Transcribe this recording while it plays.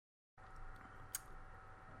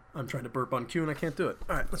I'm trying to burp on cue and I can't do it.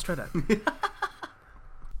 All right, let's try that.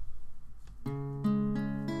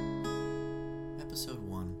 Episode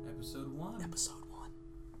 1. Episode 1. Episode 1.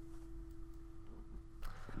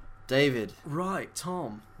 David, Right,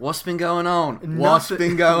 Tom. what's been going on? What's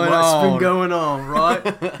been going on,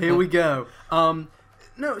 right? Here we go.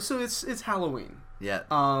 No, so it's Halloween. Yeah,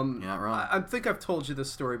 you're not wrong. I think I've told you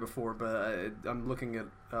this story before, but I'm looking at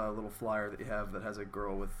a little flyer that you have that has a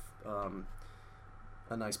girl with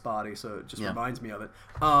a nice body, so it just reminds me of it.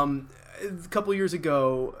 A couple years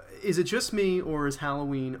ago, is it just me, or is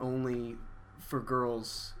Halloween only for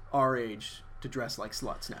girls our age to dress like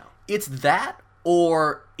sluts now? It's that,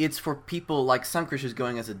 or it's for people like Sunfish is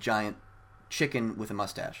going as a giant chicken with a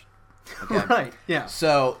mustache. Okay? Right, yeah.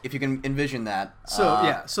 So, if you can envision that.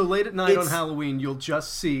 So late at night on it's- Halloween, you'll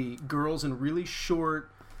just see girls in really short,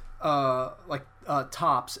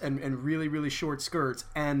 tops and really, really short skirts,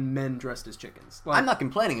 and men dressed as chickens. Like, I'm not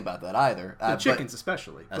complaining about that either. the chickens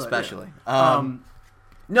especially. But, Especially. yeah.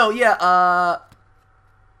 No, yeah,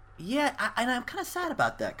 and I'm kind of sad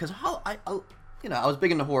about that, because I was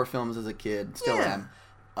big into horror films as a kid, still Yeah. am.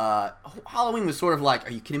 Halloween was sort of like,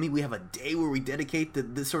 are you kidding me? We have a day where we dedicate to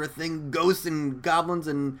this sort of thing, ghosts and goblins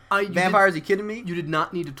and vampires. Are you kidding me? You did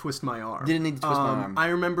not need to twist my arm. Didn't need to twist my arm. I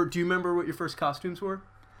remember. Do you remember what your first costumes were?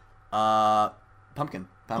 Pumpkin.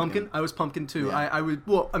 Pumpkin. I was pumpkin too. Yeah. I would.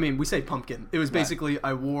 Well, I mean, we say pumpkin. It was basically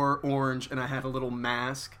I wore orange and I had a little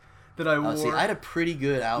mask that I wore. See, I had a pretty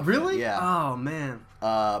good outfit. Really? Yeah. Oh man.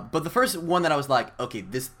 But the first one that I was like, okay,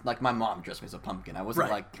 this, like, my mom dressed me as a pumpkin. I wasn't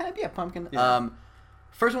Right. like, can I be a pumpkin? Yeah.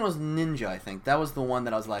 First one was Ninja, I think. That was the one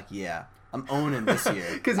that I was like, yeah, I'm owning this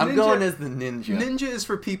year. 'Cause I'm Ninja- going as the Ninja. Ninja is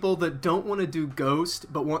for people that don't want to do ghost,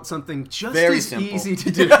 but want something just Very as simple. easy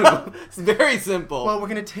to do. It's very simple. Well, we're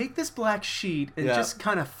gonna take this black sheet and Yeah. just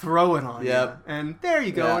kind of throw it on Yep. you, and there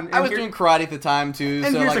you go. Yeah. And I was here- doing karate at the time too,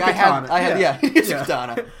 And so here's like a katana. I had here's Yeah. a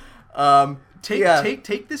katana.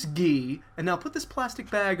 Take this gi and now put this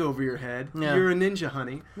plastic bag over your head. Yeah. You're a ninja,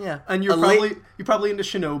 honey. Yeah. And you're probably into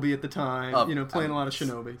Shinobi at the time. Playing a lot of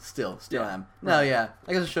Shinobi. Still Yeah. am. No, yeah.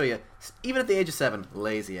 I gotta show you. Even at the age of 7,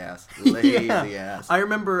 lazy ass, lazy ass. I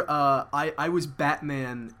remember I was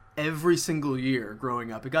Batman every single year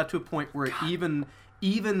growing up. It got to a point where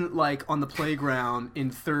even like on the playground in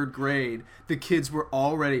 3rd grade, the kids were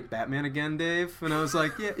already Batman again, Dave, and I was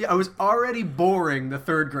like, yeah. I was already boring the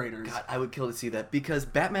 3rd graders. God, I would kill to see that, because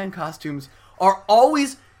Batman costumes are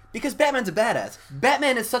always, because Batman's a badass.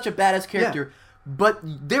 Batman is such a badass character, but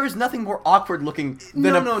there is nothing more awkward looking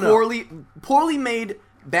than poorly made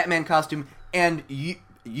Batman costume, and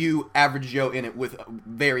you average Joe in it with a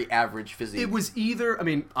very average physique. It was either, I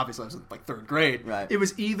mean, obviously I was in like 3rd grade. Right. It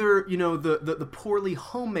was either, the poorly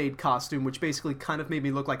homemade costume, which basically kind of made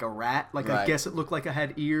me look like a rat. Like, I Right. guess it looked like I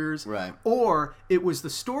had ears. Right. Or it was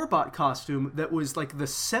the store-bought costume that was like the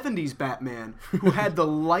 70s Batman, who had the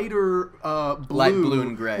lighter blue, Light blue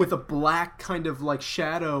and gray. with a black kind of like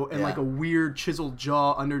shadow and Yeah. like a weird chiseled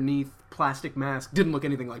jaw underneath plastic mask. Didn't look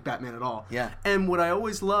anything like Batman at all. Yeah. And what I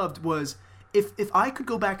always loved was, if I could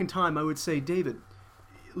go back in time, I would say, David,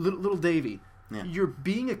 little Davey, Yeah. you're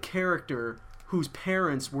being a character whose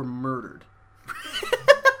parents were murdered.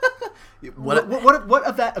 What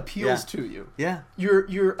of that appeals to you? Yeah.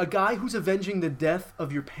 You're a guy who's avenging the death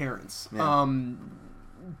of your parents. Yeah.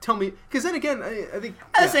 Tell me, because then again, I think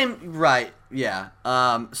The same, right? Yeah.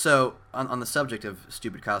 So on the subject of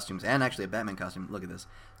stupid costumes, and actually a Batman costume, look at this.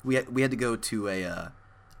 We had to go to a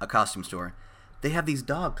costume store. They have these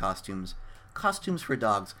dog costumes for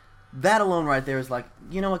dogs. That alone right there is like,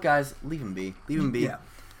 you know what, guys, leave him be. Leave him be. Yeah.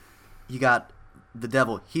 You got the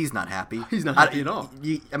devil. He's not happy. He's not happy at all.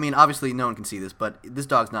 I mean, obviously no one can see this, but this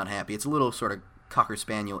dog's not happy. It's a little sort of cocker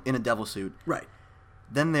spaniel in a devil suit. Right.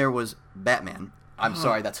 Then there was Batman. I'm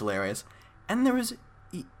sorry, that's hilarious. And there was...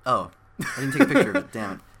 I didn't take a picture of it,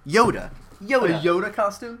 damn it. Yoda. A Yoda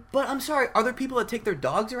costume? But I'm sorry, are there people that take their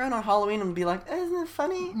dogs around on Halloween and be like, isn't it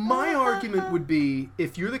funny? My argument would be,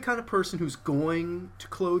 if you're the kind of person who's going to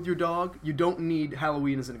clothe your dog, you don't need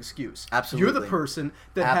Halloween as an excuse. Absolutely. You're the person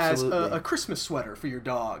that Absolutely. has a Christmas sweater for your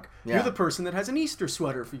dog. Yeah. You're the person that has an Easter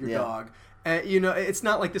sweater for your Yeah. dog. It's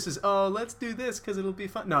not like this is, let's do this because it'll be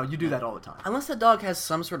fun. No, you do that all the time. Unless the dog has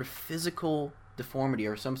some sort of physical deformity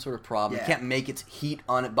or some sort of problem. Yeah. It can't make its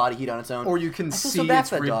body heat on its own. Or you can I feel see so bad its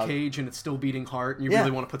for that rib dog. cage and it's still beating heart, and you Yeah. really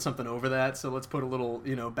want to put something over that. So let's put a little,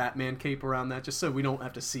 Batman cape around that, just so we don't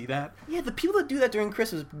have to see that. Yeah, the people that do that during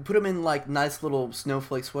Christmas, put them in like nice little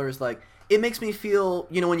snowflake sweaters. Like, it makes me feel,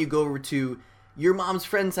 when you go over to your mom's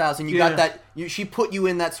friend's house, and you got that. She put you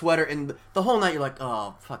in that sweater, and the whole night you're like,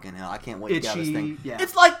 oh fucking hell, I can't wait to get out of this thing. Yeah.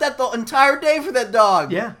 It's like that the entire day for that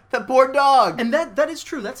dog. Yeah, that poor dog. And that is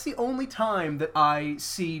true. That's the only time that I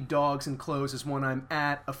see dogs in clothes is when I'm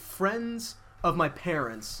at a friend's of my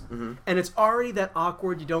parents, and it's already that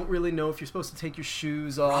awkward. You don't really know if you're supposed to take your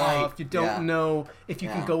shoes off. Right. You don't know if you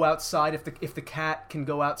can go outside, if the cat can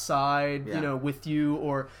go outside, with you,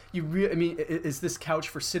 or I mean, is this couch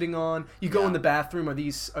for sitting on? You go in the bathroom. Are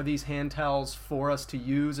these hand towels for us to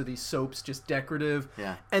use? Are these soaps just decorative?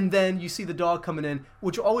 Yeah. And then you see the dog coming in,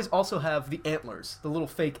 which always also have the antlers, the little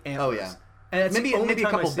fake antlers. Oh yeah. And maybe a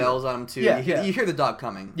couple bells on them too. Yeah, you hear the dog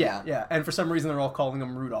coming. Yeah. And for some reason, they're all calling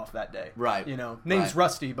him Rudolph that day. Right. Name's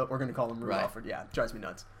Rusty, but we're going to call him Rudolph. Right. Yeah, it drives me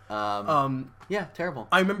nuts. Yeah, terrible.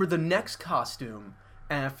 I remember the next costume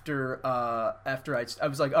after I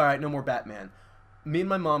was like, all right, no more Batman. Me and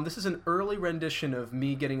my mom. This is an early rendition of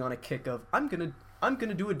me getting on a kick of I'm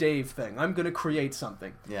gonna do a Dave thing. I'm gonna create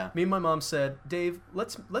something. Yeah. Me and my mom said, Dave,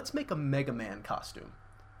 let's make a Mega Man costume.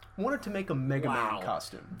 Wanted to make a Mega Man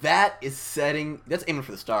costume. That's aiming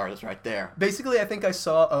for the stars right there. Basically, I think I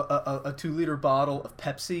saw a 2-liter bottle of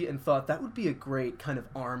Pepsi and thought that would be a great kind of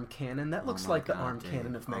arm cannon. That looks like the arm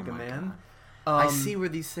cannon of Mega Man. I see where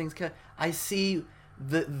these things I see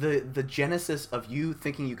the genesis of you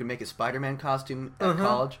thinking you could make a Spider-Man costume at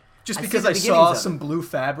college. Just because I saw some blue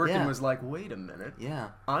fabric and was like, wait a minute. Yeah.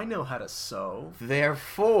 I know how to sew.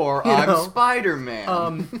 Therefore, I'm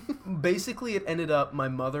Spider-Man. Basically, it ended up my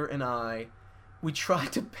mother and I, we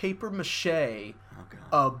tried to paper mache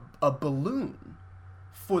a balloon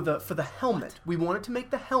for the helmet. What? We wanted to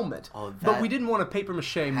make the helmet, but we didn't want to paper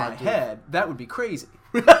mache my head. That would be crazy.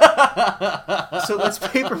 So let's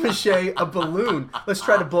paper mache a balloon. Let's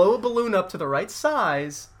try to blow a balloon up to the right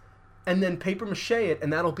size, and then paper mache it,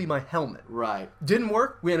 and that'll be my helmet. Right. Didn't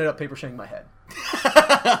work. We ended up paper macheing my head.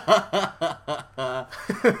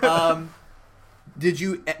 Did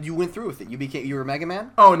you went through with it? You were Mega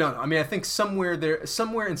Man? Oh no. I mean, I think somewhere in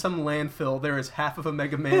some landfill there is half of a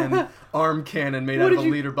Mega Man arm cannon made out of a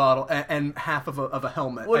liter bottle and half of a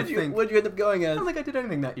helmet. What did you end up going as? I don't think I did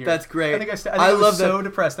anything that year. That's great. I think I was so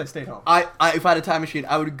depressed I stayed home. If I had a time machine,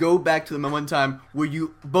 I would go back to the one time where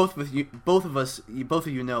both of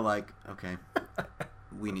you know, like, okay,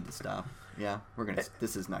 we need to stop. Yeah,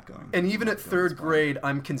 this is not going. And even at 3rd grade,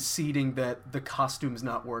 I'm conceding that the costume's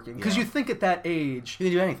not working. Because you think at that age... You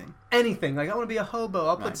can do anything. Anything. Like, I want to be a hobo.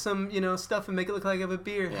 I'll put some, stuff and make it look like I have a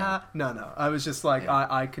beard. Yeah. No. I was just like,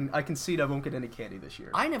 I concede I won't get any candy this year.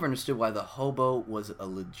 I never understood why the hobo was a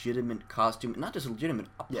legitimate costume. Not just legitimate,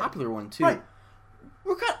 a popular one, too. Right.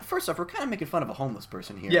 First off, we're kind of making fun of a homeless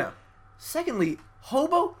person here. Yeah. Secondly,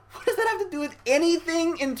 hobo? What does that have to do with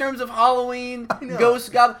anything in terms of Halloween,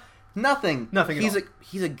 ghost, goblin? Nothing. Nothing at all.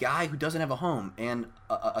 He's a guy who doesn't have a home and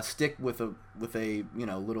a stick with a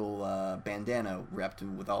little bandana wrapped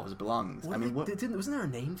with all of his belongings. Wasn't there a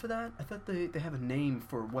name for that? I thought they have a name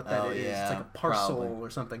for what that is. Yeah, it's like a parcel or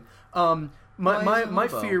something. My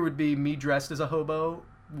fear would be me dressed as a hobo,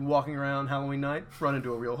 walking around Halloween night, run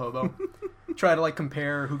into a real hobo, try to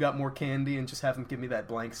compare who got more candy and just have him give me that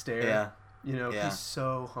blank stare. Yeah. He's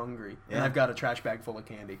so hungry, and I've got a trash bag full of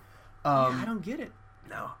candy. I don't get it.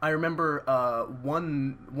 No, I remember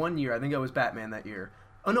one year. I think I was Batman that year.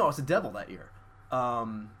 Oh no, I was the Devil that year.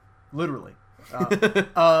 Literally.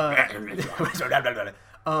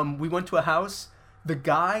 We went to a house. The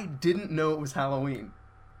guy didn't know it was Halloween.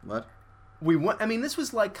 What? We went. I mean, this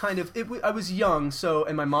was like kind of. I was young,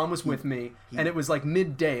 and my mom was with me, and it was like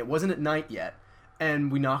midday. It wasn't at night yet.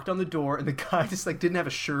 And we knocked on the door, and the guy just didn't have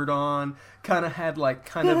a shirt on, kind of had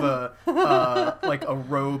a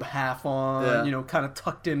robe half on, kind of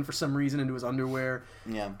tucked in for some reason into his underwear.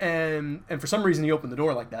 Yeah. And for some reason he opened the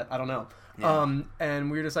door like that. I don't know. Yeah.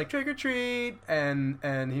 And we were just like, trick or treat, and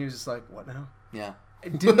he was just like, what now? Yeah.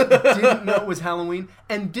 Didn't know it was Halloween,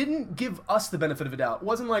 and didn't give us the benefit of a doubt.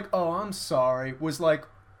 Wasn't like, oh, I'm sorry. Was like,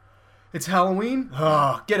 it's Halloween?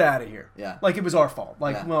 Oh, get out of here. Yeah. Like it was our fault.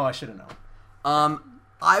 Well, I should have known.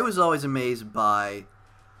 I was always amazed by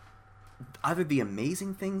either the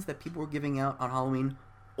amazing things that people were giving out on Halloween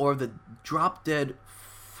or the drop dead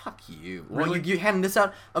fuck you. Really? Well, you handing this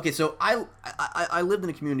out? Okay, so I lived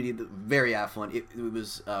in a community that very affluent. It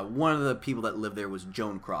was one of the people that lived there was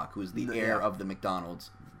Joan Kroc, who was the heir of the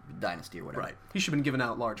McDonald's dynasty or whatever. Right. He should have been giving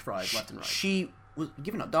out large fries left and right. She was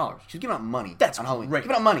giving out dollars. She was giving out money. That's on Halloween. Great.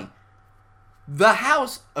 Giving out money. The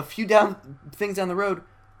house, a few things down the road,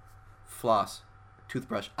 floss,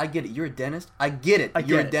 toothbrush. I get it. You're a dentist. I get it.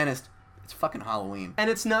 You're a dentist. It's fucking Halloween.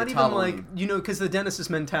 And it's not even Halloween. Because the dentist's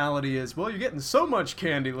mentality is, well, you're getting so much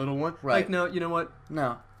candy, little one. Right. Like, no, you know what?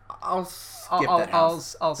 No. I'll skip that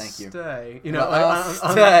house. I'll Thank stay. You know,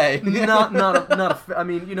 I'll stay. I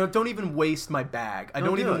mean, you know, don't even waste my bag. I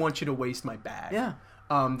don't even want you to waste my bag. Yeah.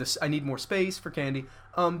 I need more space for candy.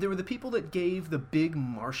 There were the people that gave the big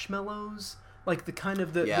marshmallows. Like the kind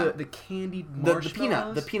of the candied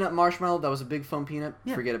marshmallows. The peanut marshmallow, that was a big foam peanut.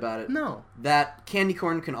 Yeah. Forget about it. No. That candy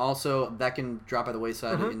corn can drop by the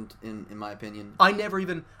wayside in my opinion. I never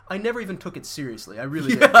even took it seriously. I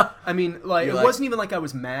really did. I mean, like it wasn't even like I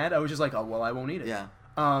was mad. I was just like, oh well, I won't eat it. Yeah.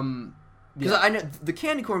 Because I know the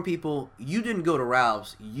candy corn people, you didn't go to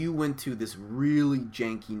Ralph's. You went to this really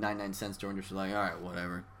janky 99-cent store and just like, all right,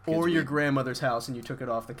 whatever. Or your grandmother's house and you took it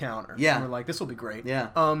off the counter. Yeah. And we're like, this will be great. Yeah.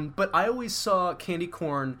 But I always saw candy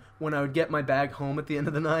corn when I would get my bag home at the end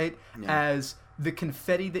of the night as the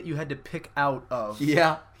confetti that you had to pick out of.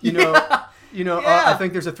 Yeah. You know, I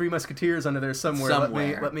think there's a Three Musketeers under there somewhere.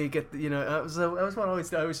 Let me get, that was what I always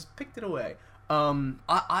did. I always just picked it away.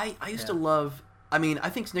 I used to love, I mean, I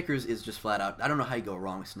think Snickers is just flat out, I don't know how you go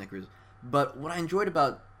wrong with Snickers, but what I enjoyed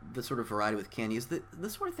about the sort of variety with candy is that the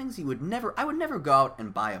sort of things I would never go out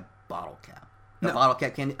and buy a bottle cap. Bottle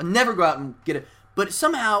cap candy. I'd never go out and get it. But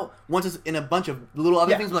somehow, once it's in a bunch of little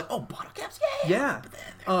other things, I'm like, oh, bottle caps, yeah.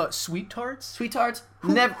 Sweet tarts. Sweet tarts.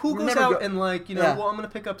 Who goes out and like, well, I'm gonna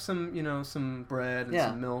pick up some, some bread and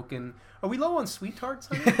some milk and. Are we low on sweet tarts,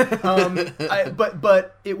 honey?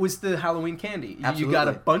 But it was the Halloween candy. Absolutely. You got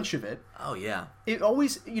a bunch of it. Oh, yeah. It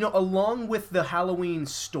always, along with the Halloween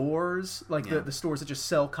stores, like the stores that just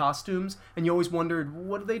sell costumes, and you always wondered,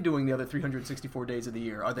 what are they doing the other 364 days of the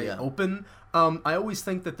year? Are they open? I always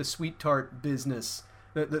think that the sweet tart business...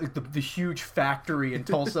 The huge factory in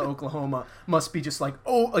Tulsa, Oklahoma, must be just like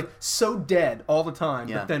so dead all the time.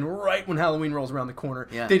 Yeah. But then right when Halloween rolls around the corner,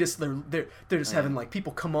 they're just having like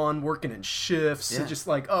people come on working in shifts and just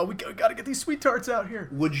like, oh, we gotta get these sweet tarts out here.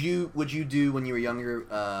 Would you do when you were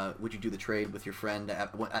younger? Would you do the trade with your friend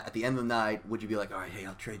at the end of the night? Would you be like, all right, hey,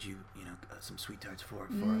 I'll trade you, some sweet tarts for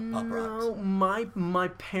Pop Rocks? No, my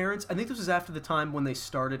parents. I think this was after the time when they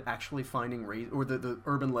started actually finding or the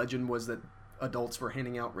urban legend was that adults were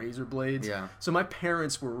handing out razor blades. Yeah. So my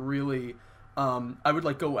parents were really... I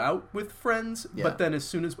would go out with friends, but then as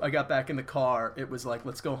soon as I got back in the car, it was like,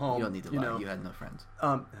 let's go home. You don't need to lie. You had no friends.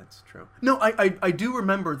 That's true. No, I do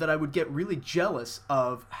remember that I would get really jealous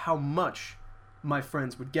of how much my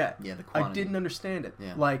friends would get. Yeah, the quantity. I didn't understand it.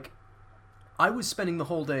 Yeah. Like, I was spending the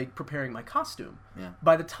whole day preparing my costume. Yeah.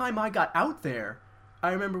 By the time I got out there,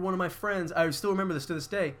 I remember one of my friends, I still remember this to this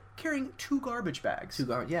day, carrying 2 garbage bags.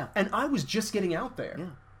 Yeah. And I was just getting out there. Yeah.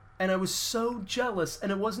 And I was so jealous,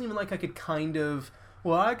 and it wasn't even like I could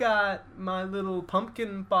I got my little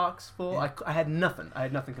pumpkin box full. Yeah. I had nothing. I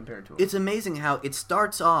had nothing compared to it. It's amazing how it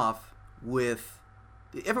starts off with...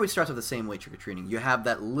 Everybody starts off the same way trick-or-treating. You have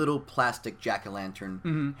that little plastic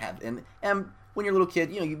jack-o'-lantern hat. And when you're a little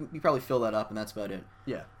kid, you probably fill that up, and that's about it.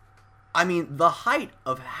 Yeah. I mean, the height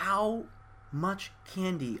of how... much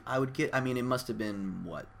candy I would get. I mean, it must have been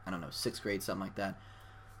I don't know, 6th grade, something like that.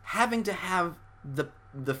 Having to have the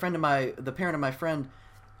parent of my friend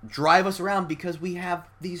drive us around because we have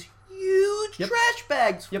these huge trash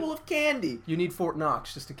bags full of candy. You need Fort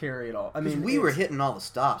Knox just to carry it all. I mean, we were hitting all the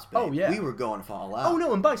stops, babe. Oh, yeah. We were going all out. Oh,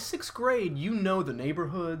 no, and by 6th grade, the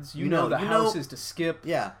neighborhoods, you know the houses to skip.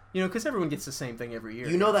 Yeah. Because everyone gets the same thing every year.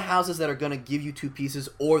 You know the houses that are going to give you 2 pieces,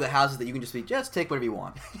 or the houses that you can just take whatever you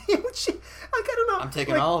want. I don't know. I'm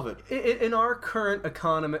taking all of it. In our current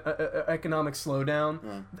economic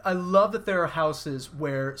slowdown, I love that there are houses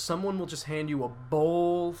where someone will just hand you a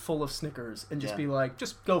bowl full of Snickers and just be like,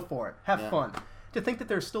 just go for it. Have fun. To think that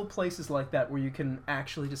there's still places like that where you can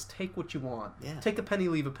actually just take what you want. Yeah. Take a penny,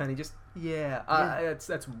 leave a penny. Just,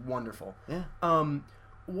 that's wonderful. Yeah.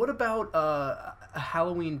 What about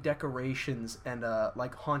Halloween decorations and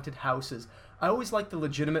haunted houses? I always liked the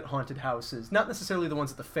legitimate haunted houses, not necessarily the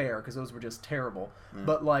ones at the fair because those were just terrible.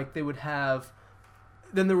 But they would have.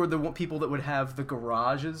 Then there were the people that would have the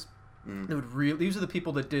garages. They would these are the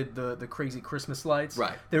people that did the crazy Christmas lights.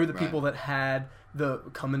 Right. They were the people that had the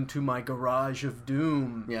come into my garage of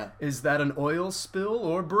doom. Yeah. Is that an oil spill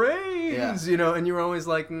or brains? Yeah. And you're always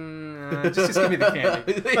like, just give me the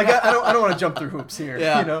candy. I don't want to jump through hoops here.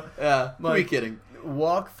 Yeah. Yeah. Who are you kidding?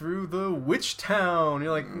 Walk through the witch town.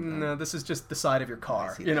 You're like, no, this is just the side of your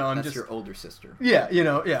car. That's your older sister. Yeah.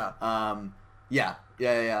 Yeah.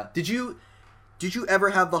 Yeah. Did you ever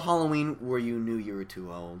have the Halloween where you knew you were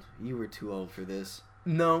too old? You were too old for this.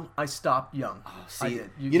 No, I stopped young. Oh, see, I did.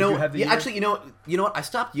 You know what? I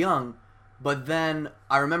stopped young, but then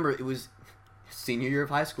I remember it was senior year of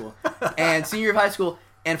high school, and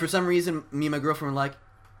for some reason, me and my girlfriend were like,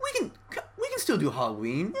 we can still do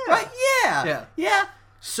Halloween, right? Yeah.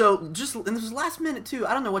 So, and this was last minute, too.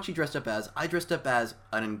 I don't know what she dressed up as. I dressed up as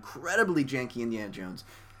an incredibly janky Indiana Jones.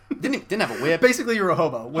 Didn't have a whip. Basically, you're a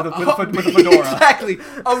hobo with a fedora. Exactly.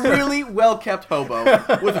 A really well-kept hobo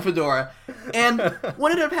with a fedora. And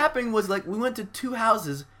what ended up happening was, like, we went to 2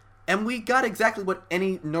 houses, and we got exactly what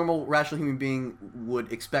any normal, rational human being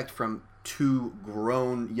would expect from 2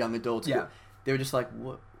 grown young adults. Yeah. They were just like,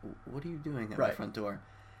 what are you doing at my front door?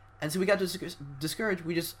 And so we got discouraged.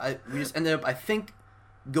 We just ended up, I think,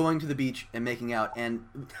 going to the beach and making out. And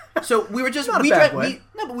so we were just...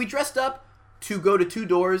 we dressed up to go to 2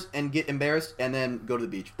 doors and get embarrassed and then go to the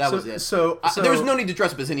beach. That was it. So there was no need to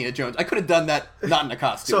dress up as Indiana Jones. I could have done that not in a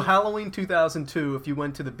costume. So Halloween 2002, if you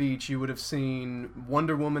went to the beach, you would have seen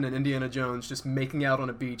Wonder Woman and Indiana Jones just making out on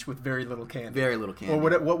a beach with very little candy. Very little candy. Or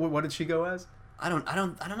what did she go as? I don't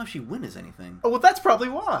know if she win as anything. Oh, well, that's probably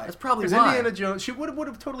why. That's probably why. Because Indiana Jones, she would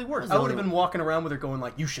have totally worked. I would have been walking around with her going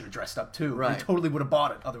like, you should have dressed up too. Right. You totally would have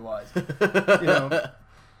bought it otherwise. You know.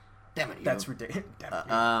 Damn it, that's ridiculous.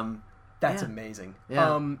 That's amazing.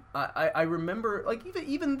 Yeah. I remember, like,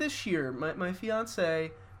 even this year, my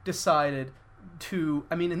fiance decided to,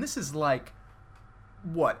 I mean, and this is like,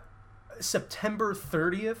 what, September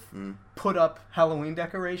 30th, put up Halloween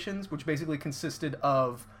decorations, which basically consisted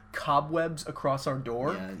of cobwebs across our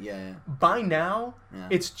door. Yeah. By now,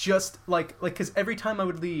 it's just like, because every time I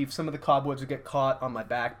would leave, some of the cobwebs would get caught on my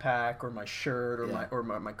backpack or my shirt or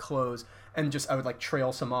my clothes. And just I would like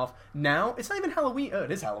trail some off. Now it's not even Halloween. Oh,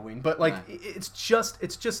 it is Halloween, but like it's just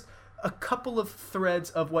a couple of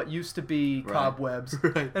threads of what used to be cobwebs,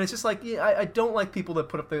 and it's just like I don't like people that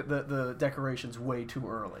put up the decorations way too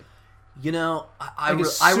early. You know, I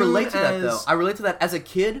relate to that though. I relate to that as a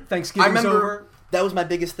kid. Thanksgiving's I remember over. That was my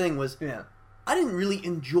biggest thing. I didn't really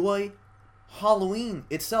enjoy Halloween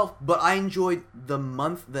itself, but I enjoyed the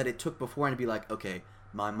month that it took before and to be like, okay.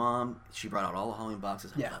 My mom, she brought out all the Halloween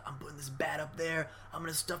boxes. I'm putting this bat up there. I'm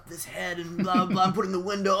going to stuff this head and blah, blah. I'm putting the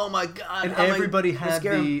window. Oh, my God. And everybody had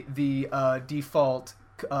the default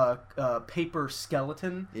paper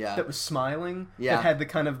skeleton that was smiling. That had the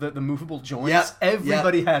kind of the movable joints.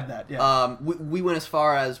 Everybody had that. Yeah. We went as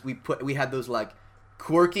far as we had those, like,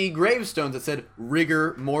 quirky gravestones that said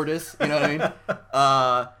rigor mortis. You know what I mean?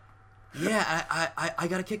 I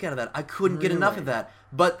got a kick out of that. I couldn't get enough of that.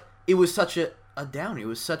 But it was such a downer. It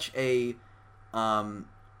was such a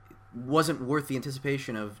wasn't worth the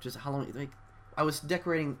anticipation of just Halloween. Like I was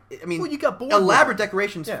decorating. I mean, you got bored elaborate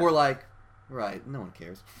decorations for like, right? No one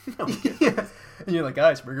cares. No one cares. And you're like,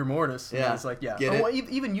 guys, rigor mortis. Yeah, and it's like,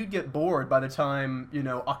 even you'd get bored by the time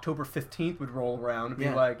October 15th would roll around and be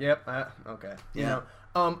like, yep, okay. You know,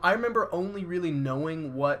 I remember only really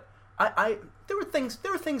knowing what there were things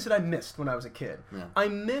that I missed when I was a kid. Yeah. I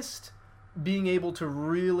missed being able to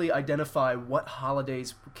really identify what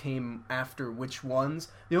holidays came after which ones.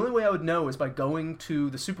 The only way I would know is by going to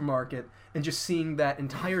the supermarket and just seeing that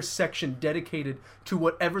entire section dedicated to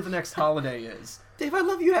whatever the next holiday is. Dave, I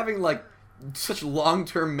love you having like such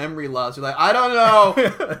long-term memory loss. You're like, I don't know.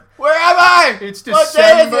 Where am I? It's December. What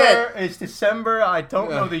day is it? It's December. I don't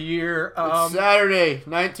know the year. It's Saturday,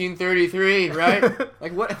 1933, right?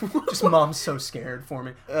 Like what? Just mom's so scared for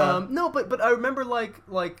me. No, but I remember like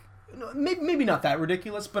maybe not that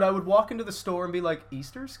ridiculous, but I would walk into the store and be like,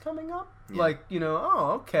 Easter's coming up? Yeah. Like,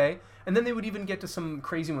 oh, okay. And then they would even get to some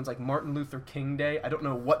crazy ones like Martin Luther King Day. I don't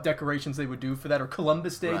know what decorations they would do for that. Or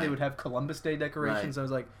Columbus Day. They would have Columbus Day decorations. I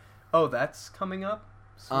was like, oh, that's coming up?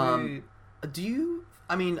 Sweet.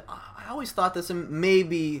 I mean, I always thought this, and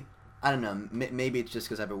maybe, I don't know, maybe it's just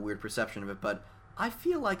because I have a weird perception of it, but I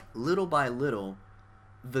feel like little by little,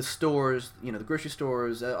 the stores, the grocery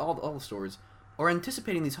stores, all the stores, are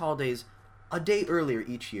anticipating these holidays a day earlier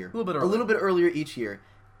each year. A little bit earlier each year.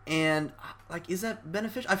 And, like, is that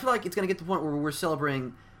beneficial? I feel like it's going to get to the point where we're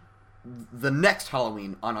celebrating the next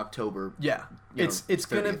Halloween on October. Yeah. It's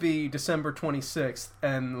going to be December 26th,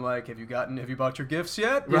 and, like, have you bought your gifts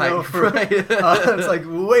yet? Right. It's like,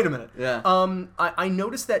 wait a minute. Yeah. I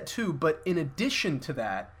noticed that, too, but in addition to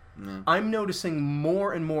that, I'm noticing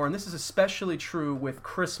more and more, and this is especially true with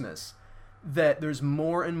Christmas, that there's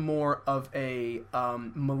more and more of a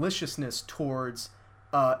maliciousness towards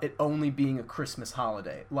it only being a Christmas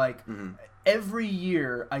holiday. Like, every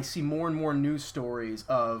year I see more and more news stories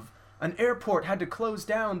of an airport had to close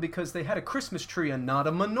down because they had a Christmas tree and not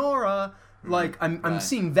a menorah. Like, I'm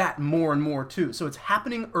seeing that more and more, too. So it's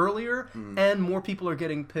happening earlier, and more people are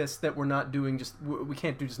getting pissed that we're not doing we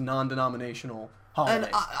can't do just non-denominational holidays.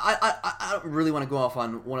 And I don't really want to go off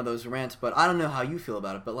on one of those rants, but I don't know how you feel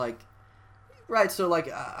about it, but, like, Right, so, like,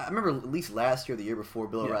 I remember at least last year, the year before,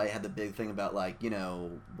 Bill O'Reilly had the big thing about, like,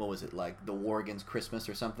 what was it, like, the war against Christmas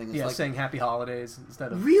or something? It's like, saying Happy Holidays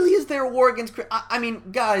instead of... Really? Is there a war against Christmas? I mean,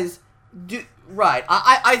 guys, right,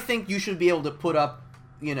 I think you should be able to put up,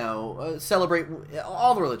 celebrate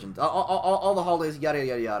all the religions, all the holidays, yada,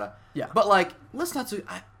 yada, yada. Yeah. But, like, let's not...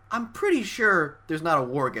 I'm pretty sure there's not a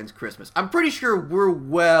war against Christmas. I'm pretty sure we're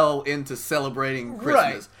well into celebrating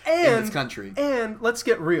Christmas in this country. And let's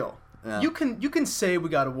get real. Yeah. You can say we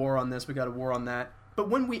got a war on this, we got a war on that, but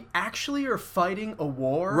when we actually are fighting a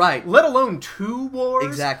war, right? Let alone 2 wars,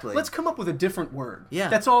 exactly. Let's come up with a different word. Yeah,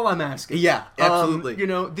 that's all I'm asking. Yeah, absolutely.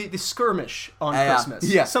 The skirmish on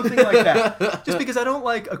Christmas, something like that. Just because I don't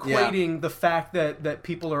like equating the fact that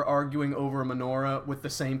people are arguing over a menorah with the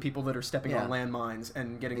same people that are stepping on landmines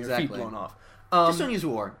and getting their feet blown off. Just don't use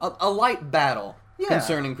war. A light battle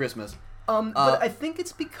concerning Christmas. But I think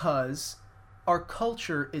it's because our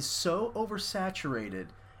culture is so oversaturated.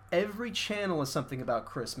 Every channel is something about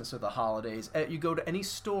Christmas or the holidays. You go to any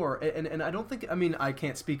store, and I don't think... I mean, I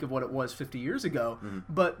can't speak of what it was 50 years ago,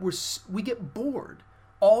 but we get bored.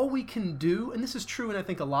 All we can do, and this is true in, I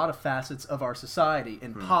think, a lot of facets of our society,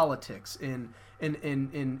 in politics, in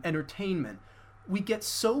entertainment, we get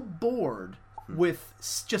so bored with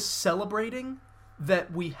just celebrating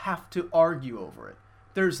that we have to argue over it.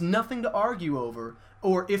 There's nothing to argue over.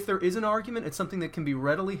 Or if there is an argument, it's something that can be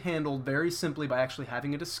readily handled very simply by actually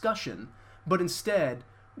having a discussion. But instead,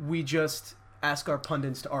 we just ask our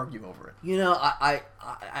pundits to argue over it.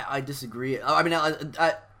 I disagree. I mean,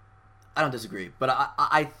 I don't disagree. But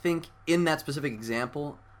I think in that specific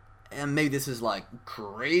example, and maybe this is like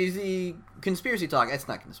crazy conspiracy talk. It's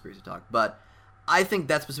not conspiracy talk. But I think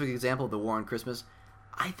that specific example of the war on Christmas,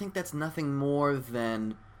 I think that's nothing more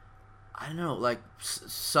than, I don't know, like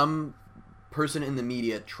some person in the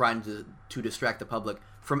media trying to distract the public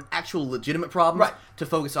from actual legitimate problems to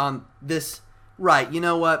focus on this. Right, you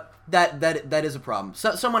know what? That is a problem.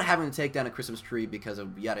 Someone having to take down a Christmas tree because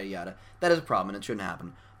of yada yada, that is a problem and it shouldn't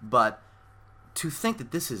happen. But to think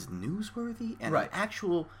that this is newsworthy and an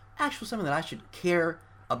actual something that I should care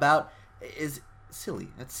about is silly.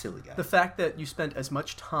 That's silly, guys. The fact that you spent as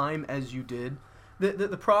much time as you did,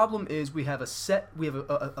 the problem is we have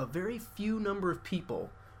a very few number of people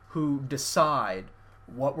who decide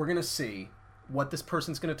what we're going to see, what this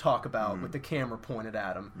person's going to talk about with the camera pointed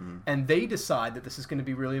at them, and they decide that this is going to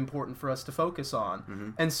be really important for us to focus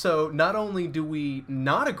on. And so not only do we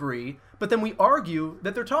not agree, but then we argue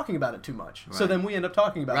that they're talking about it too much. So then we end up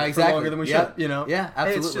talking about it for longer than we should. Yeah,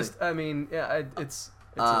 absolutely. It's just, I mean, it's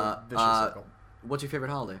a vicious circle. What's your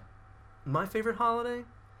favorite holiday? My favorite holiday?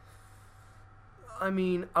 I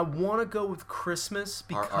mean, I want to go with Christmas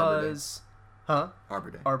because...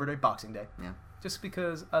 Arbor Day, Boxing Day. Yeah. Just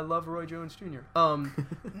because I love Roy Jones Jr.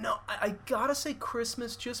 No, I gotta say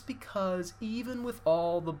Christmas just because even with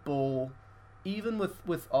all the bull, even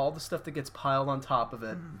with all the stuff that gets piled on top of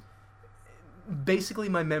it, basically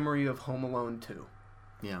my memory of Home Alone 2.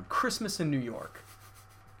 Yeah. Christmas in New York.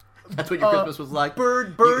 That's what your Christmas was like?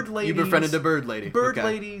 Bird ladies. You befriended a bird lady. Bird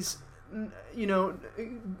ladies,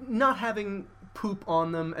 not having poop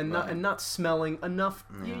on them and not smelling enough.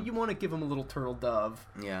 Yeah. You want to give them a little turtle dove.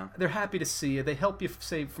 Yeah, they're happy to see you. They help you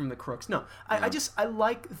save from the crooks. No, I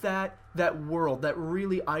like that world, that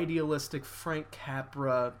really idealistic Frank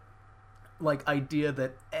Capra like idea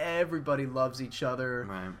that everybody loves each other.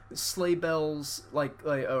 Right. Sleigh bells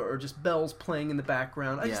or just bells playing in the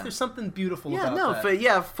background. There's something beautiful about that.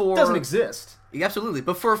 It doesn't exist. Absolutely,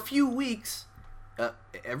 but for a few weeks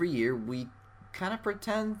every year we kind of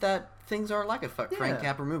pretend that things are like a Frank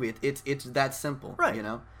Capra movie. It's that simple, right?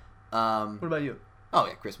 What about you? Oh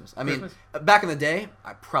yeah, Christmas. I mean, back in the day,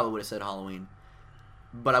 I probably would have said Halloween,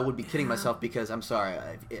 but I would be kidding myself because I'm sorry.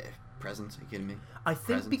 Presents? Are you kidding me? I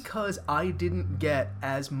think because I didn't get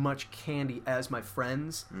as much candy as my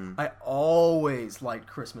friends, I always liked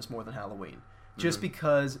Christmas more than Halloween. Just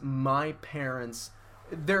because my parents,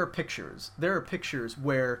 there are pictures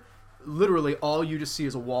where literally all you just see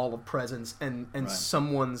is a wall of presents and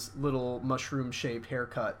someone's little mushroom-shaped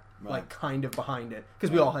haircut, like kind of behind it, because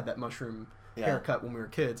we all had that mushroom haircut when we were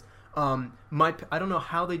kids. I don't know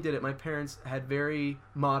how they did it. My parents had very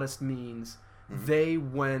modest means. They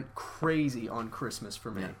went crazy on Christmas for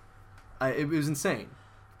me. It was insane.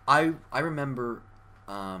 I remember,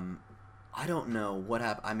 I don't know what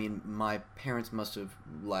happened. I mean, my parents must have,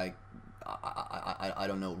 like, I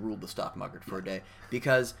don't know, ruled the stock market for a day.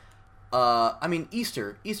 Because, I mean,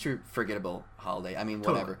 Easter, forgettable holiday. I mean,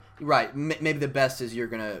 whatever. Totally. Right. Maybe the best is you're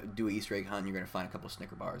going to do an Easter egg hunt and you're going to find a couple of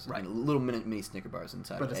Snicker bars. Right. Little mini Snicker bars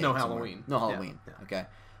inside. But it's no Halloween. No Halloween. Yeah. Okay.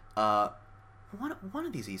 One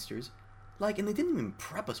of these Easters, Like, and they didn't even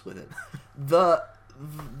prep us with it.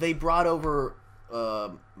 They brought over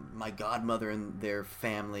my godmother and their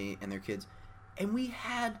family and their kids, and we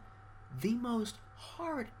had the most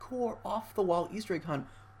hardcore off-the-wall Easter egg hunt.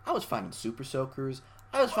 I was finding super soakers.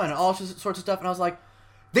 I was finding all sorts of stuff, and I was like,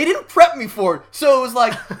 they didn't prep me for it. So it was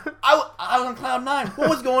like, I was on cloud 9. What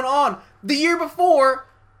was going on? The year before,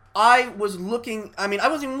 I was looking. I mean, I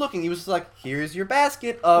wasn't even looking. He was just like, here's your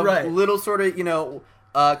basket of little sort of,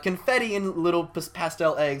 confetti and little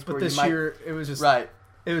pastel eggs. But this year, it was just... Right.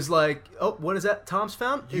 It was like, oh, what is that Tom's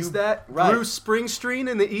found? Is that Bruce Springsteen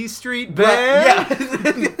in the E Street Band? Right.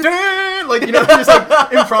 Yeah. Like, just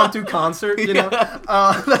like impromptu concert, know?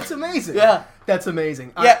 That's amazing. Yeah. That's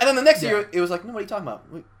amazing. Yeah, and then the next year, it was like, no, what are you talking about?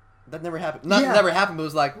 That never happened. Never happened, but it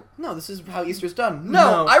was like, no, this is how Easter's done.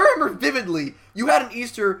 No, I remember vividly, you had an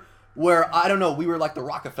Easter where, I don't know, we were like the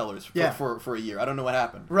Rockefellers for a year. I don't know what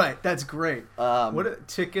happened. Right, that's great. What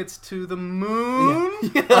tickets to the moon?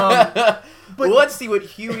 But let's see what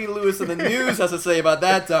Huey Lewis and the News has to say about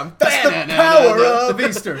that, Tom. That's the power of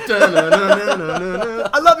Easter.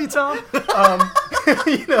 I love you, Tom. Can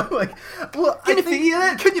you feel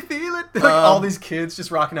it? Can you feel it? Like all these kids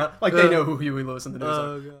just rocking out, like they know who Huey Lewis and the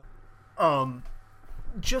News are.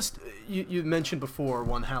 Just you mentioned before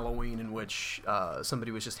one Halloween in which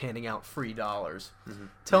somebody was just handing out free dollars. Mm-hmm.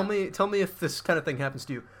 Tell me if this kind of thing happens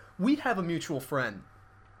to you. We have a mutual friend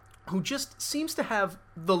who just seems to have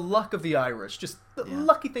the luck of the Irish. Just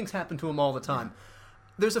lucky things happen to him all the time. Yeah.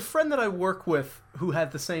 There's a friend that I work with who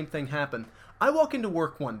had the same thing happen. I walk into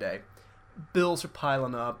work one day. Bills are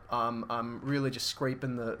piling up. I'm really just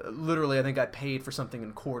scraping literally, I think I paid for something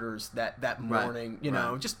in quarters that morning.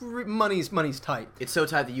 Just money's tight. It's so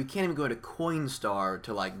tight that you can't even go to Coinstar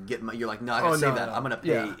to like get you're like, no, I gotta save that. I'm gonna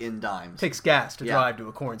pay in dimes. Takes gas to drive to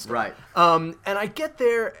a Coinstar. Right. And I get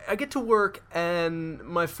there, I get to work, and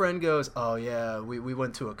my friend goes, oh yeah, we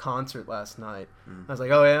went to a concert last night. I was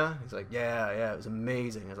like, oh yeah? He's like, yeah, it was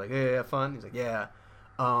amazing. I was like, yeah, fun? He's like, yeah.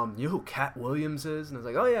 You know who Cat Williams is? And I was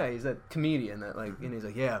like, oh yeah, he's that comedian that and he's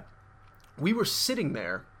like, yeah. We were sitting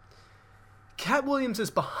there. Cat Williams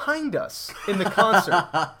is behind us in the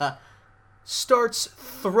concert. Starts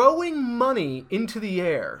throwing money into the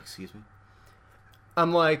air. Excuse me?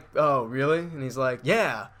 I'm like, oh, really? And he's like,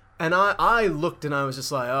 yeah. And I looked and I was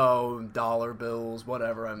just like, oh, dollar bills,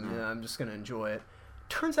 whatever. I'm just going to enjoy it.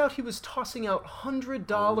 Turns out he was tossing out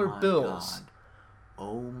 $100 bills. God.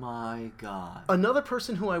 Oh my God. Another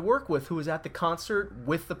person who I work with who was at the concert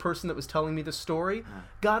with the person that was telling me the story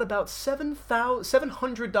got about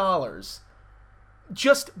 $700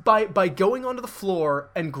 just by going onto the floor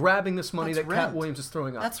and grabbing this money that Cat Williams is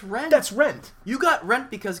throwing up. That's rent. That's rent. You got rent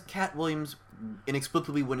because Cat Williams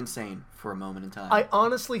inexplicably went insane for a moment in time. I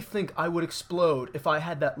honestly think I would explode if I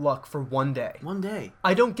had that luck for one day. One day.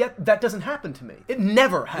 I don't get... That doesn't happen to me. It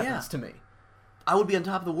never happens to me. I would be on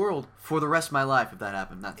top of the world for the rest of my life if that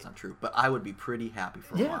happened. That's not true. But I would be pretty happy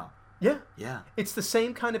for a while. Yeah. It's the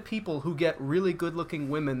same kind of people who get really good-looking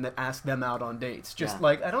women that ask them out on dates. Just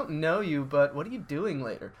like, I don't know you, but what are you doing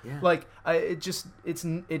later? Yeah. Like, it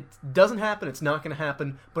doesn't happen. It's not going to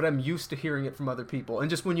happen. But I'm used to hearing it from other people. And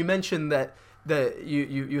just when you mentioned that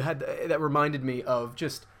you had that reminded me of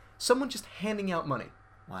just someone just handing out money.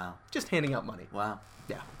 Wow. Just handing out money. Wow.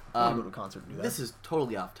 Yeah. I'll go to a concert and do that. This is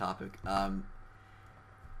totally off topic. I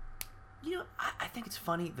think it's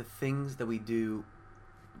funny the things that we do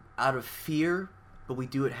out of fear, but we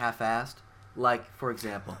do it half-assed. Like, for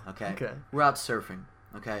example, we're out surfing,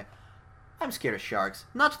 I'm scared of sharks.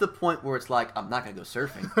 Not to the point where it's like, I'm not going to go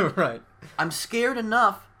surfing. Right. I'm scared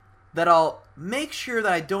enough that I'll make sure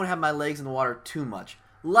that I don't have my legs in the water too much.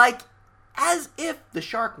 Like, as if the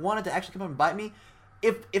shark wanted to actually come up and bite me.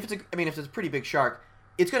 If it's a pretty big shark,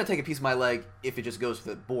 it's going to take a piece of my leg if it just goes to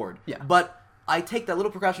the board. Yeah. But I take that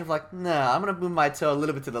little precaution of like, nah, I'm going to move my toe a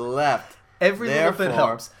little bit to the left. Every little bit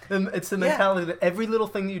helps. It's the mentality that every little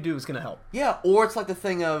thing that you do is going to help. Yeah, or it's like the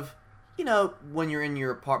thing of, when you're in your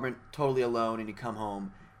apartment totally alone and you come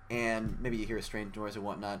home and maybe you hear a strange noise or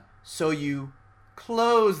whatnot, so you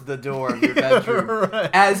close the door of your bedroom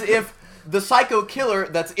as if the psycho killer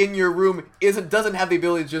that's in your room doesn't have the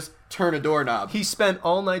ability to just turn a doorknob. He spent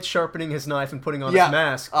all night sharpening his knife and putting on his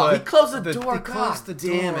mask. But he closed the door. He closed the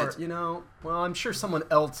door. Damn it. Well, I'm sure someone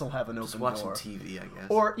else will have an open door. Just watching TV, I guess.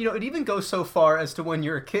 Or, it even goes so far as to when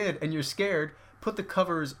you're a kid and you're scared, put the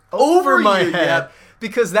covers over my head. Yeah.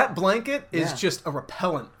 Because that blanket is just a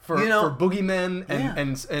repellent for boogeymen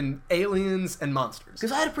and aliens and monsters.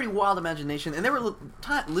 Because I had a pretty wild imagination, and there were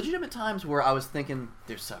legitimate times where I was thinking,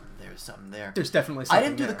 there's something there. There's definitely something I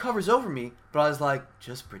didn't do the covers over me, but I was like,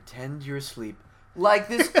 just pretend you're asleep. Like,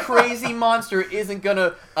 this crazy monster isn't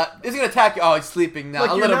gonna attack you. Oh, he's sleeping now. Like,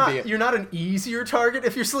 I'll let him be. You're not an easier target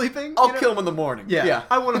if you're sleeping. I'll kill him in the morning. Yeah.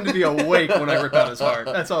 I want him to be awake when I rip out his heart.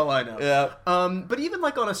 That's all I know. Yeah. But even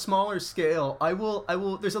like on a smaller scale, I will.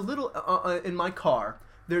 There's a little in my car.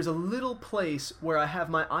 There's a little place where I have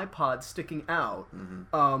my iPod sticking out,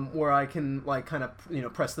 where I can like kind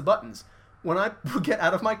of press the buttons. When I get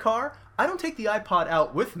out of my car, I don't take the iPod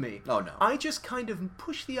out with me. Oh, no. I just kind of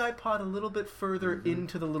push the iPod a little bit further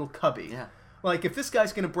into the little cubby. Yeah. Like, if this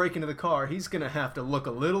guy's going to break into the car, he's going to have to look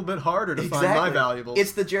a little bit harder to find my valuables.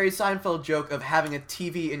 It's the Jerry Seinfeld joke of having a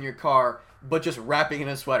TV in your car, but just wrapping in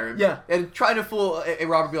a sweater. Yeah. And trying to fool a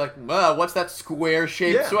Robert, be like, well, what's that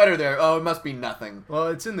square-shaped sweater there? Oh, it must be nothing. Well,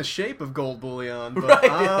 it's in the shape of gold bullion, but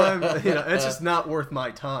it's just not worth my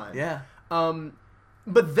time. Yeah.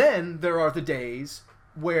 But then there are the days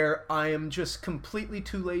where I am just completely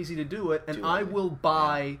too lazy to do it, and I will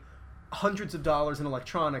buy hundreds of dollars in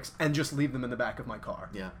electronics and just leave them in the back of my car.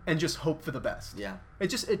 Yeah. And just hope for the best. Yeah.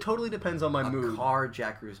 It totally depends on my mood. A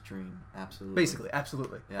carjacker's dream. Absolutely. Basically,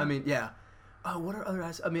 absolutely. Yeah. I mean, yeah. What are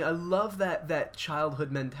other... I mean, I love that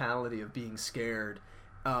childhood mentality of being scared.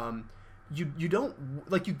 You don't...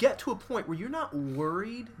 Like, you get to a point where you're not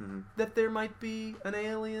worried that there might be an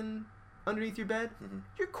alien underneath your bed.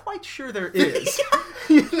 You're quite sure there is.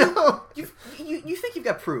 You think you've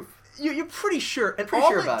got proof. You're pretty sure. And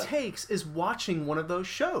all it takes is watching one of those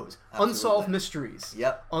shows. Absolutely. Unsolved Mysteries.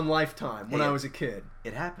 Yep. On Lifetime when I was a kid.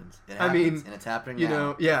 It happens. I mean, and it's happening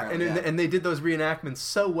now. And they did those reenactments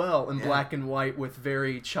so well in black and white with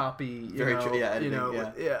very choppy, They were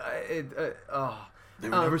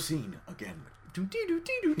never seen again.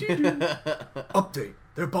 Update.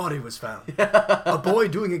 Their body was found. A boy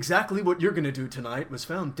doing exactly what you're going to do tonight was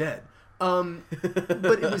found dead. But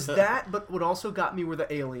it was that, but what also got me were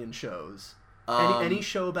the alien shows. Any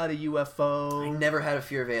show about a UFO. I never had a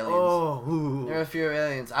fear of aliens. Oh, ooh. Never a fear of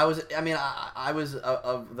aliens. I was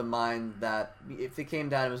of the mind that if it came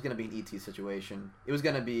down, it was going to be an E.T. situation. It was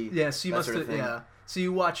going to be so you must have, yeah. So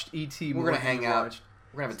you watched E.T. We're going to hang out.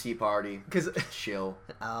 We're going to have a tea party. Chill.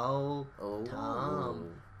 Tom.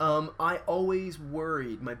 I always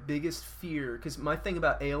worried, my biggest fear, because my thing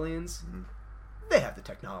about aliens, they have the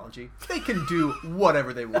technology. They can do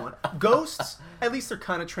whatever they want. Ghosts, at least they're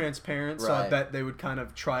kind of transparent, so I bet they would kind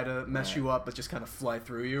of try to mess you up, but just kind of fly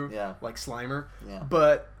through you, like Slimer. Yeah.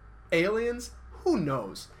 But aliens, who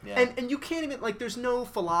knows? Yeah. And you can't even, like, there's no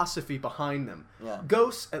philosophy behind them. Yeah.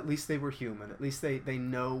 Ghosts, at least they were human. At least they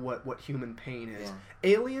know what human pain is. Yeah.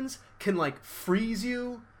 Aliens can, like, freeze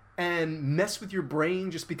you and mess with your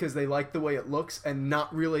brain just because they like the way it looks and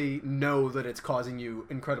not really know that it's causing you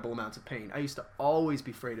incredible amounts of pain. I used to always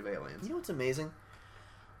be afraid of aliens. You know what's amazing?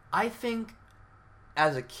 I think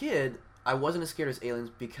as a kid, I wasn't as scared as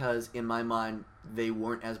aliens because in my mind, they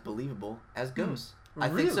weren't as believable as ghosts. I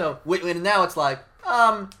think so. And now it's like,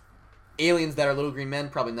 aliens that are little green men,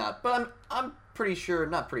 probably not. But I'm pretty sure,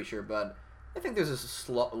 not pretty sure, but I think there's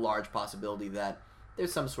a large possibility that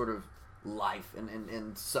there's some sort of life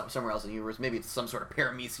in somewhere else in the universe. Maybe it's some sort of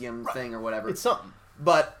paramecium thing or whatever. It's something.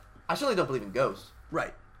 But I certainly don't believe in ghosts.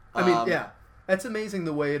 Right. I mean, yeah. That's amazing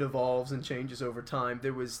the way it evolves and changes over time.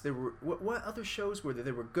 There were what other shows were there?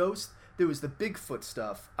 There were ghosts. There was the Bigfoot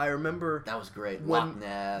stuff. I remember that was great. Loch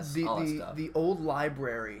Ness, all that stuff. The old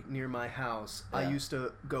library near my house. Yeah. I used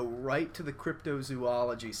to go right to the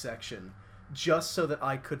cryptozoology section just so that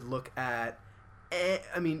I could look at.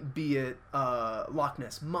 I mean, be it Loch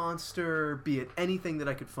Ness Monster, be it anything that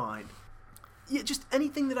I could find. Yeah, just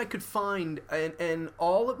anything that I could find, and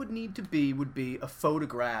all it would need to be would be a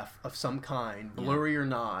photograph of some kind, blurry or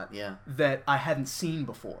not, that I hadn't seen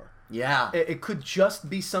before. Yeah. It could just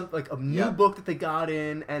be something like a new book that they got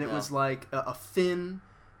in, and it was like a fin.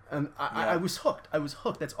 I was hooked.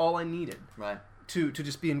 That's all I needed. Right. To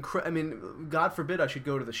just be I mean, God forbid I should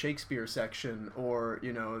go to the Shakespeare section or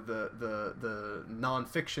the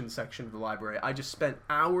nonfiction section of the library. I just spent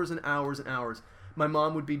hours and hours and hours. My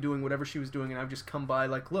mom would be doing whatever she was doing, and I would just come by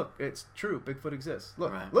like, look, it's true, Bigfoot exists.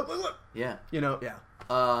 Look, look. Yeah.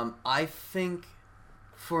 I think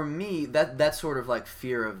for me that sort of like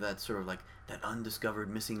fear of that sort of like that undiscovered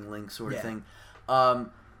missing link sort of thing.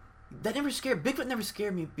 That never scared Bigfoot. Never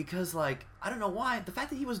scared me because like I don't know why the fact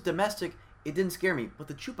that he was domestic. It didn't scare me, but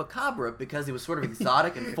the chupacabra, because it was sort of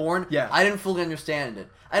exotic and foreign, I didn't fully understand it.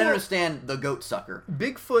 I didn't understand the goat sucker.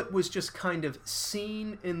 Bigfoot was just kind of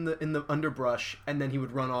seen in the underbrush, and then he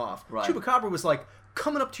would run off. Right. Chupacabra was like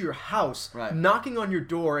coming up to your house, knocking on your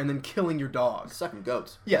door, and then killing your dog. Sucking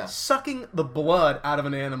goats. Yeah, sucking the blood out of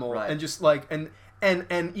an animal, and just like, and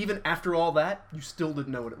And even after all that, you still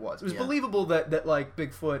didn't know what it was. It was believable that like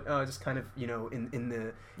Bigfoot, just kind of in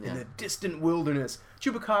the distant wilderness.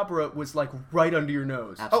 Chupacabra was like right under your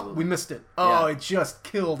nose. Absolutely. Oh, we missed it. Oh, it just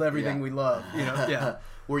killed everything we love. Yeah.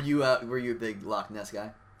 Were you a big Loch Ness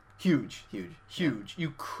guy? Huge.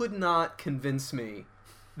 You could not convince me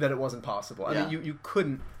that it wasn't possible. I mean, you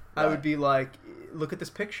couldn't. Right. I would be like, look at this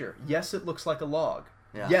picture. Yes, it looks like a log.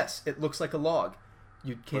 Yeah. Yes, it looks like a log.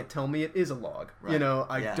 You can't tell me it is a log. Right.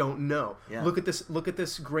 I don't know. Yeah. Look at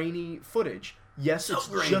this grainy footage. Yes,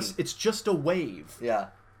 it's just a wave. Yeah.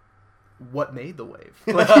 What made the wave?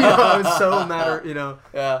 Like, it was so matter,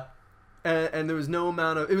 Yeah. And there was no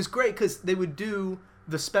amount of... It was great because they would do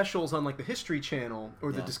the specials on like the History Channel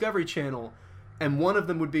or the Discovery Channel, and one of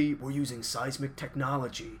them would be, we're using seismic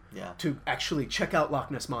technology to actually check out Loch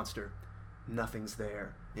Ness Monster. Nothing's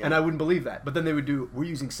there. Yeah. And I wouldn't believe that. But then they would do, we're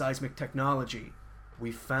using seismic technology.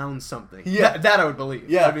 We found something. Yeah. That I would believe.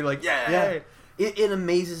 Yeah. I'd be like, yeah. It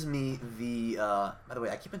amazes me by the way,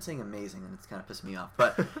 I keep on saying amazing and it's kind of pissing me off,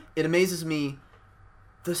 but it amazes me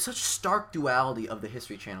there's such stark duality of the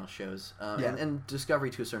History Channel shows and Discovery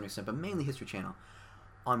to a certain extent, but mainly History Channel.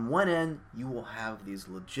 On one end, you will have these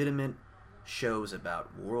legitimate shows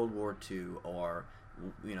about World War II or,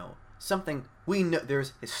 something we know.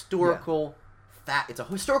 There's historical fact. It's a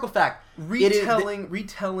historical fact. Retelling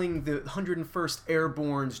the 101st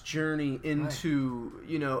Airborne's journey into,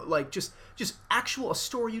 just actual a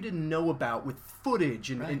story you didn't know about with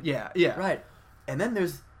footage and Right. And then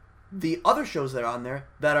there's the other shows that are on there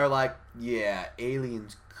that are like,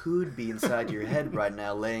 aliens could be inside your head right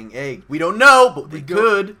now laying eggs. We don't know, but they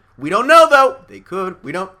could. We don't know, though. They could.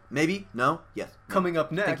 We don't. Maybe. No. Yes. No. Coming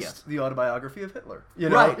up next, the autobiography of Hitler.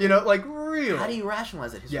 Right. Like, really. How do you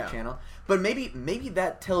rationalize that History Channel? But maybe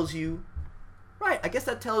that tells you, right, I guess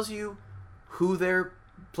that tells you who they're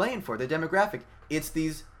playing for, their demographic. It's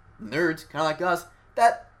these nerds, kind of like us,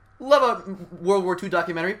 that love a World War II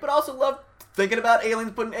documentary, but also love thinking about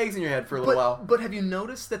aliens putting eggs in your head for a little while. But have you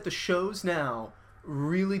noticed that the shows now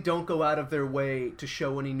really don't go out of their way to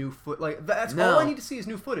show any new all I need to see is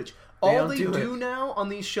new footage. All they do now on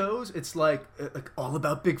these shows, it's like all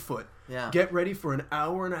about Bigfoot. Yeah. Get ready for an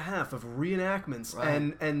hour and a half of reenactments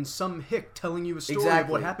and some hick telling you a story of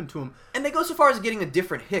what happened to him. And they go so far as getting a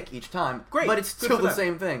different hick each time. Great. But it's still the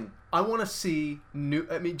same thing. I want to see new...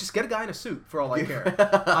 I mean, just get a guy in a suit for all I care.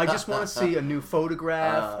 I just want to see a new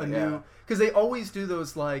photograph, new... Because they always do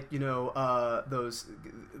those, those...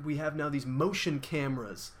 We have now these motion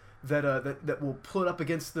cameras that will put up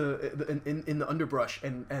against in the underbrush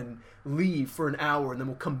and leave for an hour and then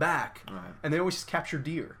we'll come back. Right. And they always just capture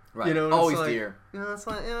deer. Right. Always deer. It's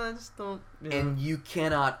like, I just don't... And you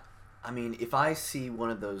cannot... I mean, if I see one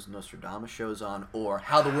of those Nostradamus shows on or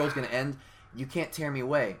How the World's Going to End, you can't tear me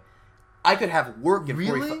away. I could have work in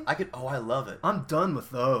 45... I love it. I'm done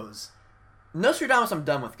with those. Nostradamus I'm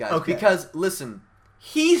done with, guys. Okay. Because, listen,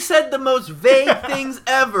 he said the most vague things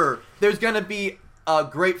ever. There's going to be a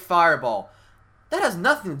great fireball. That has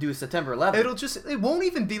nothing to do with September 11th. It won't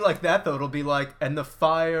even be like that, though. It'll be like, and the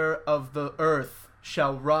fire of the earth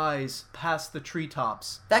shall rise past the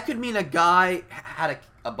treetops. That could mean a guy had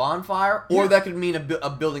a bonfire, or that could mean a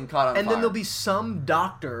building caught on fire. And then there'll be some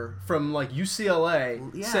doctor from, like,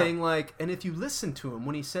 UCLA saying, like, and if you listen to him,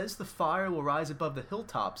 when he says the fire will rise above the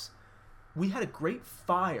hilltops, we had a great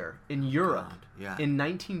fire in Europe in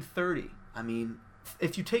 1930. I mean...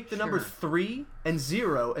 If you take the number 3 and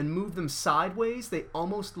 0 and move them sideways, they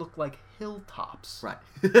almost look like hilltops. Right.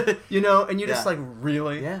 And you're just like,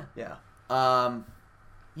 really? Yeah. Yeah. I'll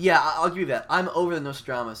give you that. I'm over the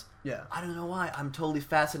Nostradamus. Yeah. I don't know why. I'm totally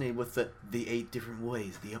fascinated with the 8 different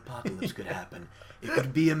ways the apocalypse could happen. It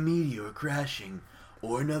could be a meteor crashing,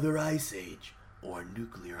 or another ice age, or a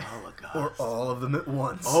nuclear holocaust. Or all of them at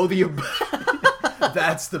once. Oh,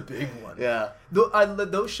 That's the big one. Yeah.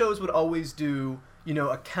 Those shows would always do...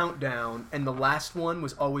 a countdown, and the last one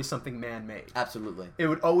was always something man-made. Absolutely. It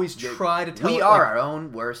would always try to tell... We are our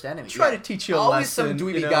own worst enemy. Try to teach you a always lesson. Always some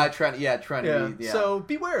dweeby guy trying to be... Yeah. So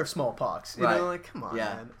beware of smallpox. Come on,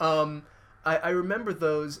 man. I remember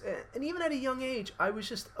those, and even at a young age, I was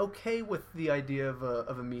just okay with the idea of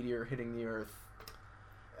a meteor hitting the Earth.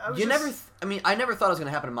 I never thought it was going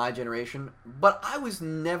to happen in my generation, but I was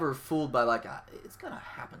never fooled by, it's going to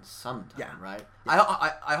happen sometime, right? Yeah.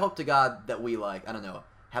 I hope to God that we,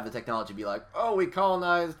 have the technology be like, oh, we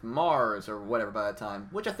colonized Mars or whatever by that time,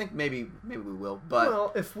 which I think maybe we will, but...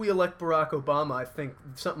 Well, if we elect Barack Obama, I think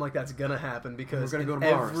something like that's going to happen because we're going to go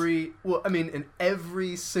to Mars. In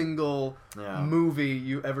every single movie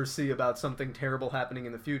you ever see about something terrible happening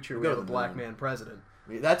in the future, we have a black man president.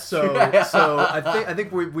 That's so. So I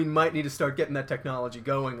think we might need to start getting that technology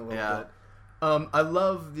going a little bit. I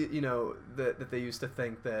love that they used to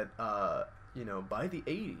think that by the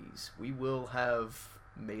 80s we will have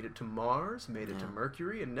made it to Mars, made it to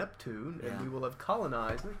Mercury and Neptune, and we will have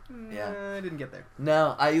colonized. I didn't get there.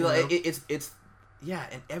 No, it's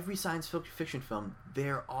in every science fiction film,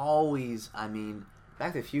 they're always,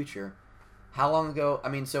 Back to the Future. How long ago?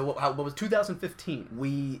 What was 2015?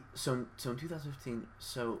 In 2015.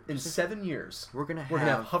 So in 7 years, we're gonna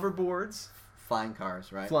have hoverboards, flying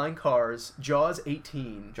cars, right? Flying cars, Jaws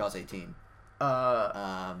 18.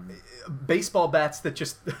 Baseball bats that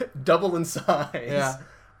just double in size.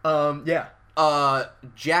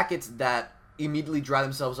 Jackets that immediately dry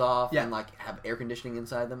themselves off and have air conditioning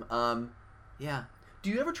inside them. Do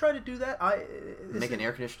you ever try to do that? Make an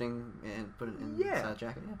air conditioning and put it inside a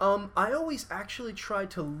jacket? Yeah. I always actually try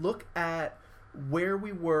to look at where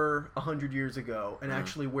we were 100 years ago and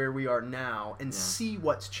actually where we are now and see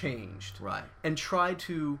what's changed. Right. And try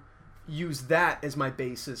to use that as my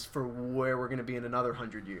basis for where we're going to be in another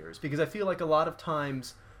 100 years. Because I feel like a lot of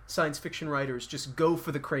times science fiction writers just go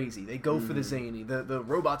for the crazy. They go for the zany, the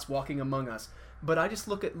robots walking among us. But I just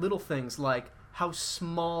look at little things like how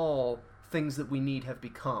small things that we need have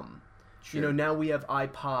become. Sure. Now we have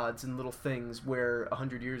iPods and little things where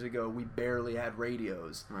 100 years ago we barely had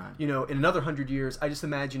radios. Right. In another 100 years, I just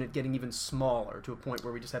imagine it getting even smaller to a point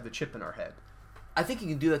where we just have the chip in our head. I think you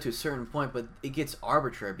can do that to a certain point, but it gets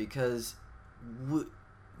arbitrary because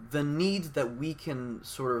the needs that we can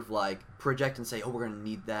sort of project and say, we're going to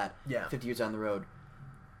need that 50 years down the road.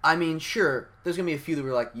 Sure, there's going to be a few that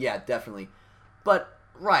we're like, yeah, definitely. But,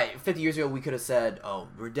 50 years ago we could have said,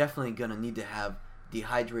 we're definitely going to need to have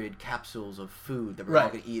dehydrated capsules of food that we're all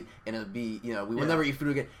going to eat, and it'll be, we will never eat food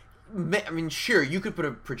again. Sure, you could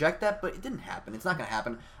project that, but it didn't happen. It's not going to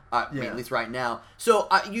happen, at least right now. So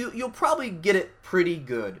you'll probably get it pretty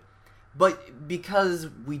good. But because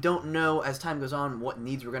we don't know as time goes on what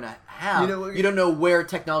needs we're going to have, you don't know where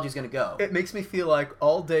technology is going to go. It makes me feel like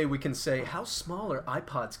all day we can say, how small are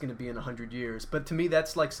iPods going to be in 100 years? But to me,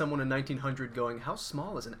 that's like someone in 1900 going, how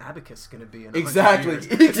small is an abacus going to be in 100 years?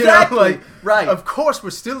 Exactly. Right. Of course, we're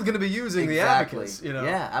still going to be using the abacus.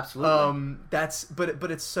 Yeah, absolutely.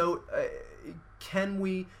 But it's so... can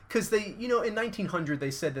we... Because they, in 1900,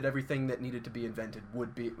 they said that everything that needed to be invented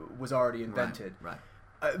was already invented. Right.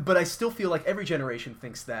 But I still feel like every generation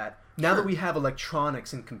thinks that. Now that we have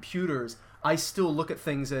electronics and computers, I still look at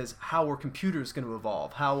things as how are computers going to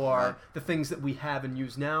evolve? How are the things that we have and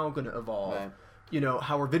use now going to evolve? Right.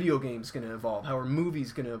 How are video games going to evolve? How are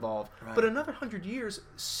movies going to evolve? Right. But another 100 years,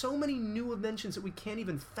 so many new inventions that we can't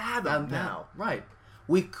even fathom now. Right.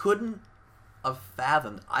 We couldn't have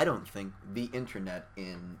fathomed, I don't think, the internet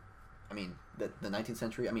in, the 19th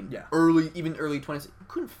century. Early 20th. You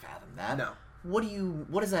couldn't fathom that. No. What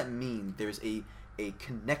does that mean? There's a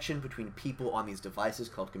connection between people on these devices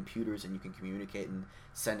called computers, and you can communicate and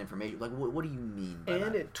send information. What do you mean by that?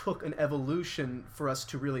 And it took an evolution for us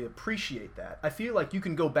to really appreciate that. I feel like you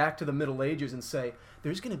can go back to the Middle Ages and say,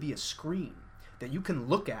 there's going to be a screen that you can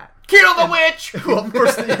look at. Kill the witch! Well, of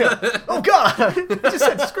course, oh God! I just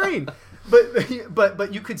said screen.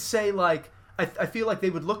 But you could say, I feel like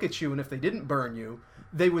they would look at you, and if they didn't burn you,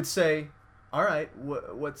 they would say, all right,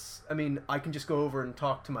 I can just go over and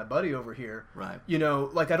talk to my buddy over here. Right.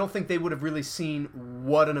 I don't think they would have really seen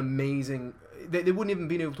what an amazing... They wouldn't even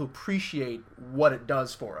be able to appreciate what it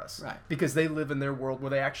does for us. Right. Because they live in their world where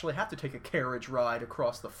they actually have to take a carriage ride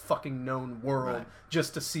across the fucking known world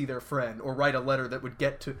just to see their friend or write a letter that would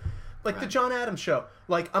get to... the John Adams show.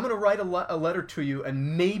 I'm going to write a letter to you,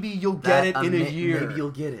 and maybe you'll get it in a year. Maybe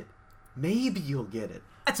you'll get it.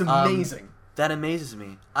 That's amazing. That amazes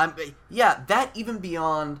me. That even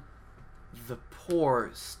beyond the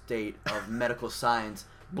poor state of medical science,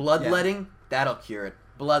 bloodletting, that'll cure it.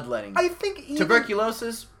 Bloodletting. I think even...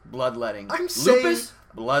 Tuberculosis, bloodletting. Lupus,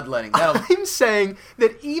 bloodletting. I'm saying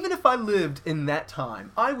that even if I lived in that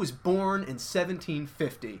time, I was born in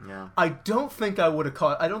 1750. Yeah. I don't think that would have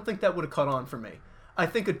caught on for me. I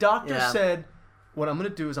think a doctor said, what I'm going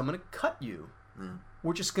to do is I'm going to cut you. Mm.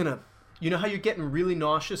 We're just going to... You know how you're getting really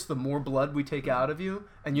nauseous the more blood we take out of you?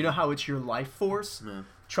 And you know how it's your life force? Yeah.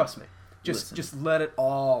 Trust me. Just let it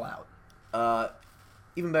all out.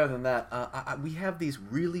 Even better than that, we have these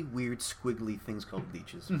really weird squiggly things called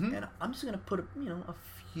leeches. Mm-hmm. And I'm just going to put a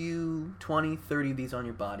few, 20, 30 of these on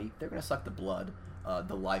your body. They're going to suck the blood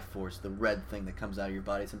the life force, the red thing that comes out of your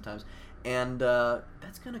body sometimes. And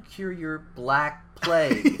that's going to cure your black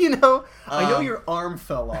plague. I know your arm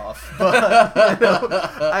fell off, but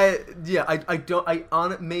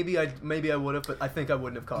maybe I would have, but I think I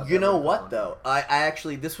wouldn't have caught. You know what though? I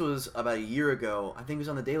actually, this was about a year ago. I think it was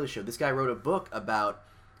on the Daily Show. This guy wrote a book about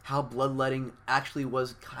how bloodletting actually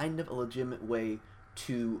was kind of a legitimate way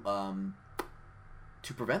to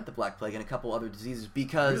prevent the Black Plague and a couple other diseases,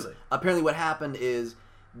 because apparently what happened is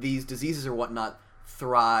these diseases or whatnot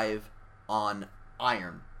thrive on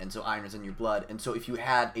iron, and so iron is in your blood, and so if you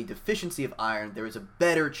had a deficiency of iron, there is a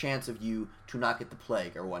better chance of you to not get the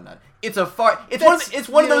plague or whatnot. It's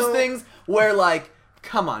one of those things where, like,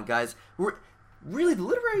 come on, guys, really, the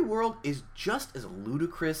literary world is just as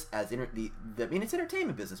ludicrous as it's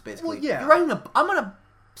entertainment business, basically. Well, yeah. You're writing I'm gonna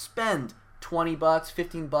spend $20,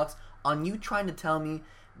 $15 on you trying to tell me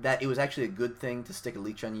that it was actually a good thing to stick a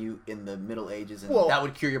leech on you in the Middle Ages, and that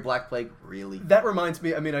would cure your Black Plague? Really? That reminds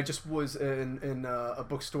me, I just was in a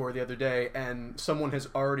bookstore the other day, and someone has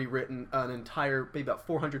already written an entire, maybe about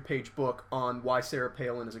 400-page book on why Sarah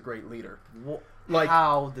Palin is a great leader.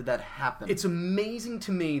 How did that happen? It's amazing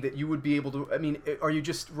to me that you would be able to... are you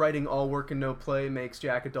just writing all work and no play makes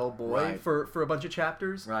Jack a dull boy for a bunch of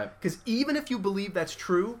chapters? Right. Because even if you believe that's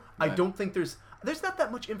true, I don't think there's not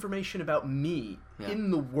that much information about me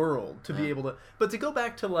in the world to be able to... But to go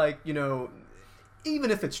back to,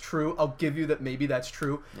 even if it's true, I'll give you that maybe that's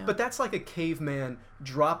true, but that's like a caveman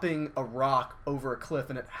dropping a rock over a cliff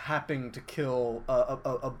and it happening to kill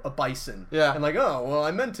a bison. Yeah. And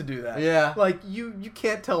I meant to do that. Yeah. You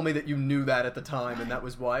can't tell me that you knew that at the time and that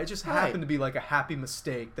was why. It just happened to be like a happy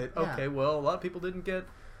mistake that, a lot of people didn't get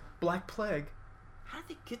Black Plague. How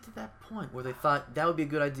did they get to that point where they thought that would be a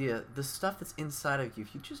good idea? The stuff that's inside of you,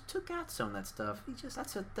 if you just took out some of that stuff,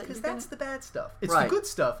 that's the bad stuff. It's the good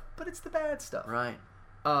stuff, but it's the bad stuff. Right.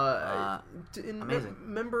 Amazing.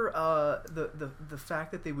 Remember the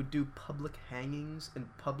fact that they would do public hangings and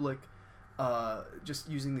public, just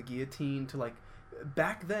using the guillotine to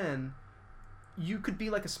back then. You could be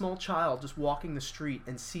like a small child just walking the street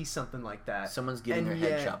and see something like that. Someone's getting their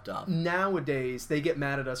head chopped off. Nowadays, they get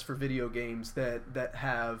mad at us for video games that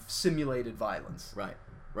have simulated violence.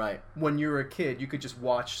 Right. When you were a kid, you could just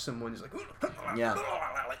watch someone just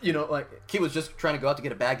kid was just trying to go out to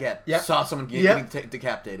get a baguette. Yep. Saw someone getting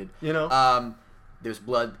decapitated. There's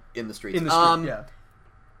blood in the streets. Yeah.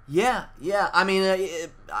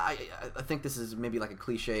 I think this is maybe like a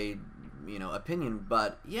cliche, opinion,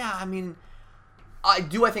 but I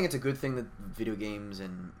think it's a good thing that video games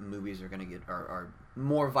and movies are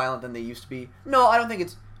more violent than they used to be. No, I don't think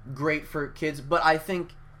it's great for kids, but I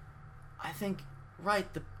think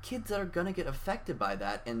the kids that are gonna get affected by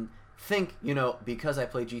that and think, because I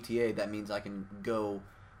play GTA, that means I can go,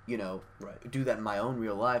 do that in my own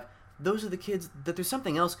real life. Those are the kids that there's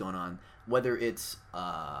something else going on. Whether it's,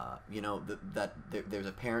 that there's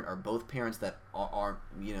a parent or both parents that aren't,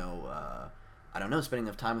 I don't know, spending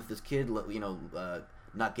enough time with this kid,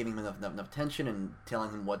 not giving him enough attention and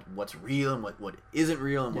telling him what's real and what isn't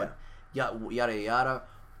real and what yada yada,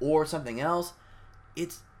 or something else.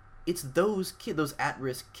 It's those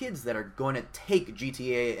at-risk kids that are going to take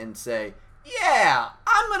GTA and say, yeah,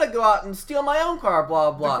 I'm going to go out and steal my own car,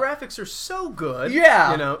 blah, blah. The graphics are so good.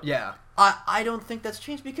 Yeah. Yeah. I don't think that's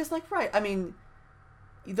changed because, the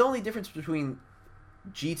only difference between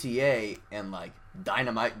GTA and,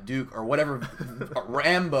 Dynamite Duke or whatever,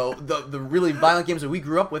 Rambo, the really violent games that we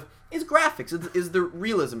grew up with, is graphics, is the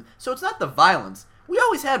realism. So it's not the violence. We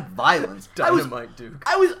always had violence. Dynamite Duke.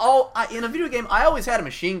 In a video game, I always had a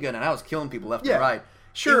machine gun and I was killing people left and right.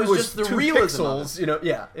 Sure, it was just the realism pixels,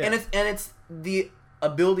 Yeah. And it's the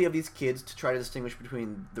ability of these kids to try to distinguish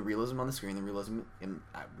between the realism on the screen and the realism in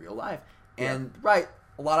real life. And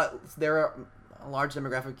there are a large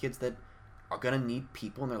demographic of kids that are going to need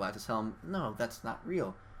people in their life to tell them, no, that's not real.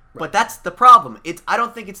 Right. But that's the problem. I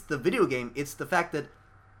don't think it's the video game. It's the fact that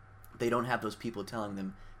they don't have those people telling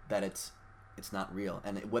them that it's not real.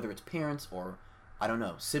 And whether it's parents or, I don't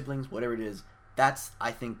know, siblings, whatever it is,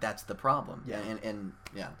 I think that's the problem. Yeah. And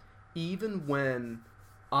even when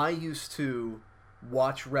I used to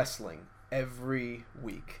watch wrestling every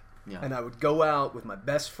week, and I would go out with my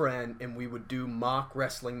best friend and we would do mock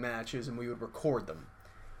wrestling matches and we would record them.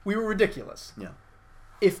 We were ridiculous. Yeah.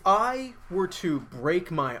 If I were to break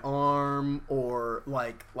my arm or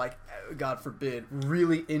God forbid,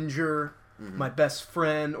 really injure my best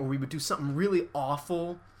friend, or we would do something really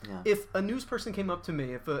awful, if a news person came up to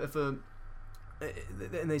me, and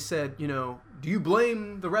they said, do you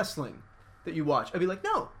blame the wrestling that you watch? I'd be like,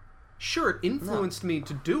 no. Sure, it influenced me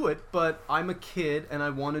to do it, but I'm a kid and I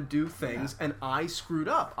want to do things, and I screwed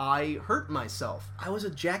up. I hurt myself. I was a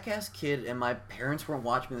jackass kid, and my parents weren't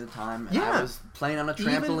watching me at the time. And I was playing on a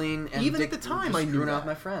trampoline, even at the time, I knew screwing that. off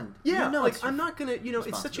my friend. Yeah, like I'm not gonna,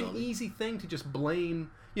 it's such an easy thing to just blame.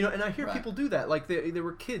 And I hear people do that. Like there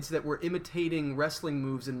were kids that were imitating wrestling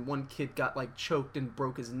moves, and one kid got like choked and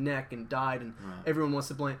broke his neck and died, and everyone wants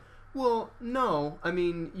to blame. Well, no. I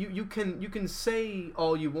mean, you can say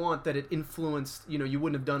all you want that it influenced. You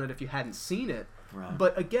wouldn't have done it if you hadn't seen it. Right.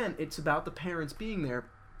 But again, it's about the parents being there.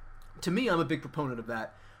 To me, I'm a big proponent of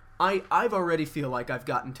that. I've already feel like I've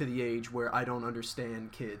gotten to the age where I don't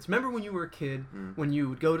understand kids. Remember when you were a kid, when you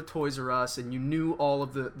would go to Toys R Us and you knew all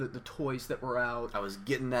of the toys that were out? I was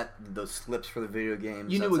getting those slips for the video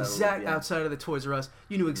games. You knew outside of the Toys R Us.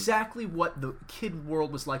 You knew exactly what the kid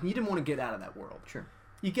world was like, and you didn't want to get out of that world. Sure.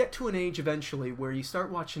 You get to an age eventually where you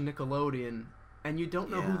start watching Nickelodeon, and you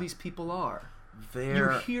don't know who these people are. You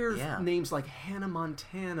hear names like Hannah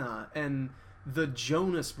Montana and the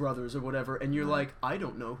Jonas Brothers or whatever, and you're like, I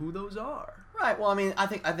don't know who those are. Right. Well, I mean, I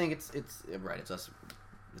think it's right. It's us.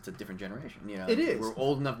 It's a different generation. It is. We're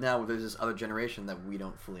old enough now where there's this other generation that we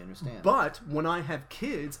don't fully understand. But when I have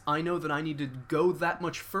kids, I know that I need to go that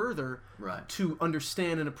much further to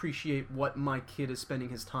understand and appreciate what my kid is spending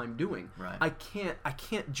his time doing. Right. I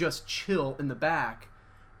can't just chill in the back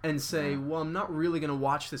and say, well, I'm not really going to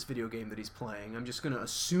watch this video game that he's playing. I'm just going to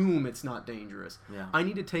assume it's not dangerous. Yeah. I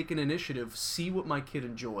need to take an initiative, see what my kid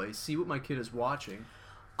enjoys, see what my kid is watching.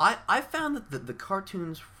 I found that the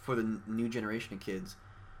cartoons for the new generation of kids,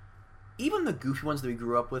 even the goofy ones that we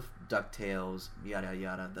grew up with, DuckTales, yada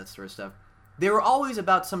yada, that sort of stuff, they were always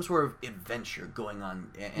about some sort of adventure going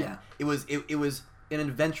on, and it was an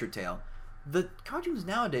adventure tale. The cartoons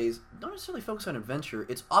nowadays don't necessarily focus on adventure.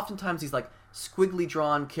 It's oftentimes these like squiggly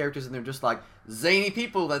drawn characters, and they're just like zany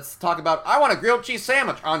people that talk about, I want a grilled cheese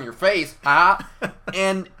sandwich on your face, ha!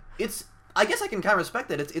 And I guess I can kind of respect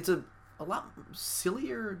that. It's a lot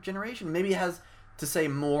sillier generation. Maybe it has to say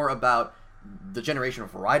more about the generation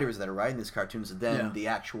of writers that are writing these cartoons than the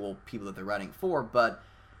actual people that they're writing for. But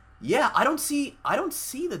yeah, I don't see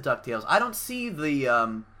the DuckTales. I don't see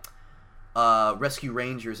the Rescue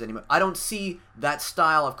Rangers anymore. I don't see that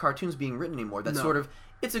style of cartoons being written anymore. That's sort of,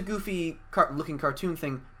 it's a goofy looking cartoon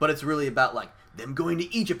thing, but it's really about like them going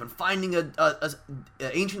to Egypt and finding a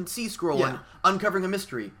ancient sea scroll and uncovering a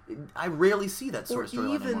mystery. I rarely see that sort of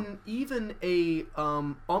storyline anymore. Even a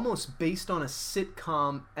almost based on a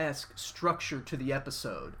sitcom-esque structure to the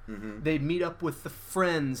episode. Mm-hmm. They'd meet up with the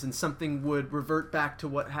friends, and something would revert back to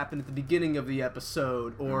what happened at the beginning of the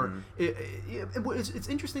episode. Or it's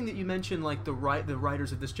interesting that you mentioned like the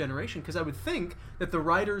writers of this generation, because I would think that the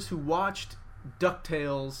writers who watched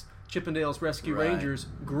DuckTales, Chippendales Rescue Rangers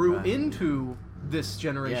grew into this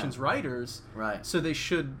generation's writers. Right. So they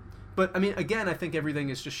should... But, I mean, again, I think everything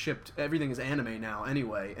is just shipped... Everything is anime now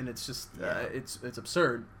anyway, and it's just... it's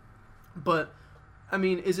absurd. But, I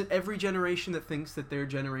mean, is it every generation that thinks that their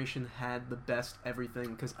generation had the best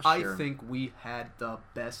everything? Because I think we had the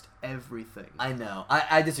best everything. I know.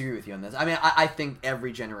 I disagree with you on this. I mean, I think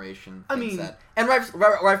every generation thinks that. And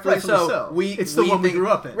rightfully so. It's the one we grew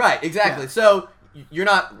up in. Right, exactly. Yeah. So... You're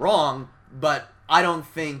not wrong, but I don't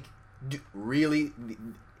think really.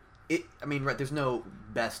 I mean, right? There's no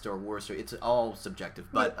best or worst. It's all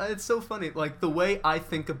subjective. But it's so funny. Like the way I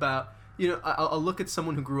think about, I'll look at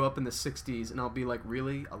someone who grew up in the '60s, and I'll be like,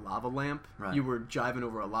 "Really, a lava lamp? Right. You were jiving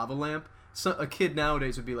over a lava lamp?" So a kid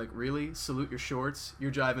nowadays would be like, "Really? Salute your shorts?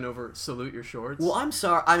 You're jiving over salute your shorts?" Well, I'm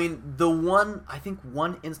sorry. I mean,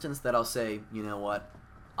 one instance that I'll say, you know what?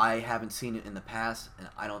 I haven't seen it in the past, and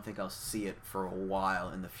I don't think I'll see it for a while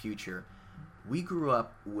in the future. We grew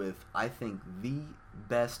up with, I think, the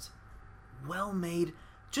best, well-made,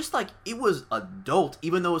 just like it was adult,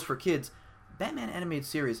 even though it was for kids, Batman animated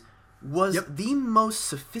series was the most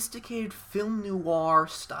sophisticated film noir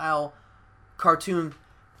style cartoon.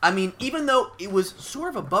 I mean, even though it was sort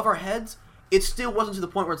of above our heads, it still wasn't to the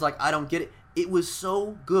point where it's like, I don't get it. It was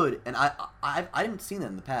so good, and I didn't see that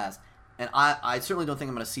in the past. And I certainly don't think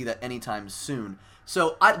I'm going to see that anytime soon.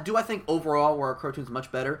 So I think overall where our cartoon's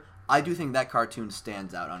much better. I do think that cartoon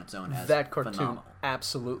stands out on its own as that cartoon, phenomenal.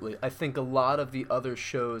 Absolutely. I think a lot of the other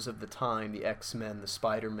shows of the time, the X-Men, the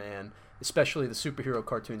Spider-Man, especially the superhero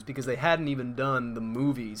cartoons, because they hadn't even done the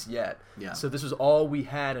movies yet. Yeah. So this was all we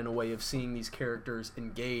had in a way of seeing these characters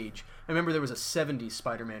engage. I remember there was a 70s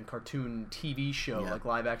Spider-Man cartoon TV show, like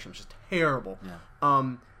live action, which is terrible.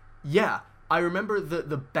 Yeah. I remember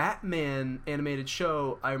the Batman animated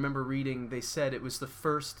show, I remember reading, they said it was the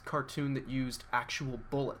first cartoon that used actual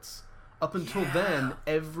bullets. Up until then,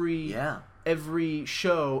 every every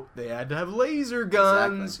show they had to have laser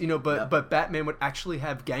guns, exactly. but Batman would actually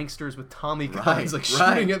have gangsters with Tommy guns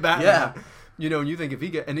shooting at Batman. Yeah. And you think if he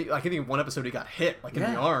get, and I can think of one episode he got hit in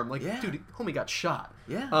the arm, dude, homie got shot.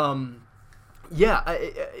 Yeah. I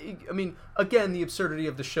mean, again, the absurdity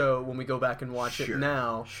of the show when we go back and watch it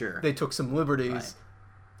now. They took some liberties. Right.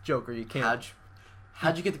 Joker, you can't.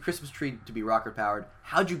 How'd you get the Christmas tree to be rocket powered?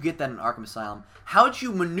 How'd you get that in Arkham Asylum? How'd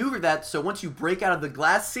you maneuver that so once you break out of the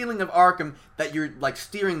glass ceiling of Arkham that you're like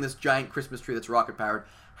steering this giant Christmas tree that's rocket powered?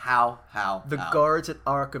 How? The guards at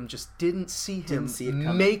Arkham just didn't see him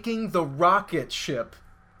making the rocket ship.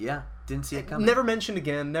 Yeah, didn't see it coming. Never mentioned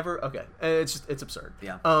again. Never. Okay, it's absurd.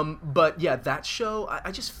 Yeah. But yeah, that show,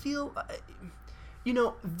 I just feel.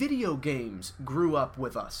 Video games grew up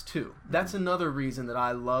with us too. That's another reason that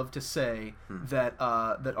I love to say that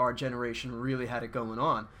that our generation really had it going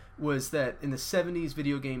on. Was that in the 70s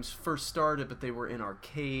video games first started, but they were in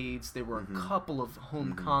arcades. There were a couple of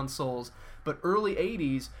home consoles. But early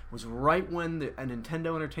 80s was right when a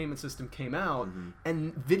Nintendo Entertainment System came out,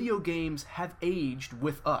 and video games have aged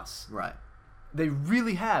with us. Right. They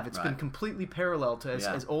really have. It's been completely parallel to as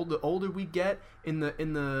the older we get in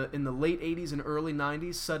the late 80s and early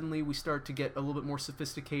 90s. Suddenly we start to get a little bit more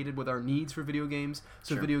sophisticated with our needs for video games.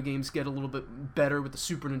 So video games get a little bit better with the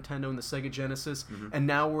Super Nintendo and the Sega Genesis. And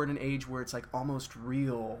now we're at an age where it's like almost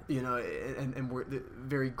real, and we're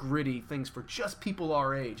very gritty things for just people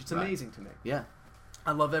our age. It's amazing to me. Yeah,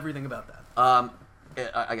 I love everything about that.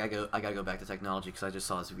 I gotta go back to technology because I just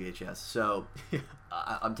saw this VHS. So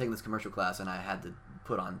I'm taking this commercial class and I had to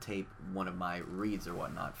put on tape one of my reads or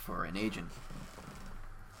whatnot for an agent.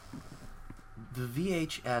 The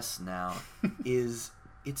VHS now is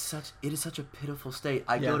such a pitiful state.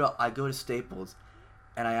 I go to Staples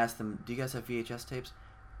and I ask them, "Do you guys have VHS tapes?"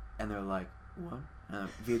 And they're like, "What?"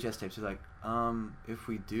 VHS tapes. They're like, "If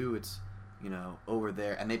we do, it's." Over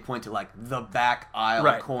there, and they point to like the back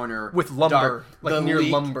aisle corner with lumber, near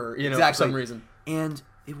lumber, for some reason. And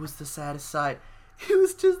it was the saddest sight. It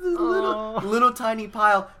was just this little tiny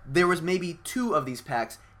pile. There was maybe 2 of these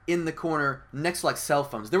packs in the corner next to like cell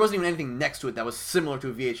phones. There wasn't even anything next to it that was similar to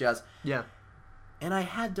a VHS. Yeah. And I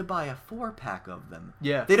had to buy a 4-pack of them.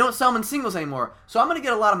 Yeah. They don't sell them in singles anymore. So I'm going to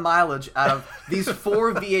get a lot of mileage out of these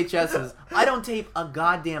 4 VHSs. I don't tape a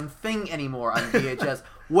goddamn thing anymore on VHS.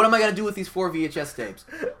 What am I going to do with these 4 VHS tapes?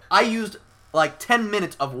 I used like 10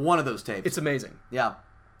 minutes of one of those tapes. It's amazing. Yeah.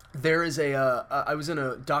 There is I was in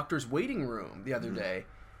a doctor's waiting room the other day.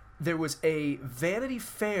 There was a Vanity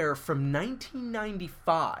Fair from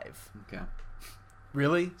 1995. Okay.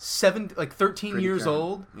 Really? 13 Pretty years current.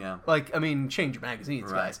 Old? Yeah. Change your magazines,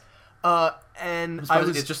 right. guys. And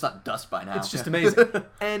it's just not dust by now. It's just amazing.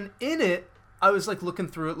 And in it, I was like looking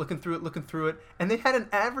through it, and they had an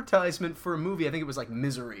advertisement for a movie. I think it was like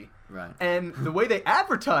Misery. Right. And the way they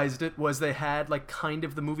advertised it was they had like kind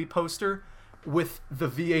of the movie poster with the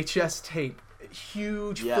VHS tape.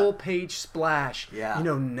 Huge full-page splash. Yeah.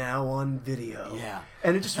 Now on video. Yeah.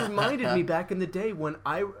 And it just reminded me back in the day when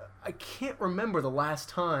I can't remember the last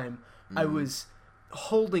time I was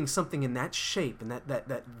holding something in that shape and that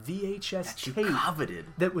VHS that tape you coveted.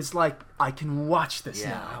 That was like, I can watch this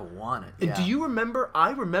now. I want it. And do you remember?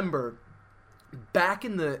 I remember back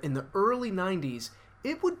in the early 90s,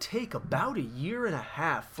 it would take about a year and a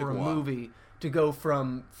half for a movie to go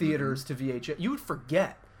from theaters to VHS. You would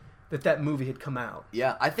forget that movie had come out.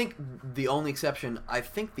 Yeah, I think the only exception,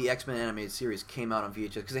 the X-Men animated series came out on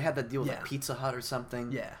VHS because they had that deal with like Pizza Hut or something.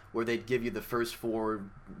 Yeah. Where they'd give you the first 4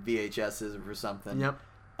 VHSs or something. Yep.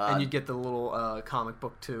 And you'd get the little comic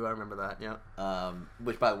book too. I remember that. Yeah.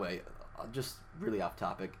 Which, by the way, just really off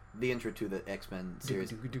topic, the intro to the X-Men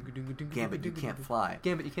series. Gambit, you can't fly.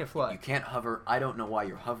 Gambit, you can't fly. You can't hover. I don't know why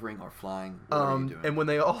you're hovering or flying. What are you doing? And when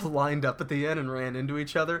they all lined up at the end and ran into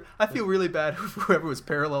each other, I feel really bad for whoever was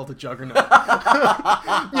parallel to Juggernaut.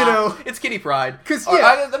 It's Kitty Pryde. Because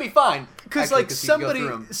that'd be fine. Because like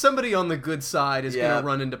somebody on the good side is gonna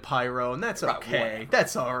run into Pyro, and that's okay. Right,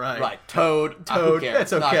 that's all right. Right, Toad. Who cares?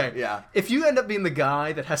 That's okay. Yeah. If you end up being the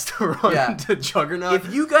guy that has to run into Juggernaut,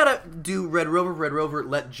 if you gotta do Red Rover,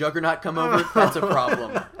 let Juggernaut come over, that's a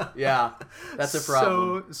problem. Yeah, that's a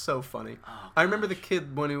problem. So funny. Oh, I remember the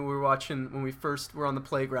kid when we first were on the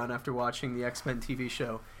playground after watching the X-Men TV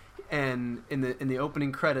show. And in the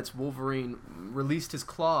opening credits, Wolverine released his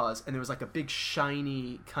claws, and there was like a big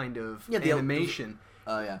shiny kind of animation.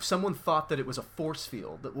 Someone thought that it was a force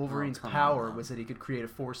field. That Wolverine's power was that he could create a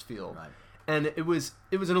force field. Right. And it was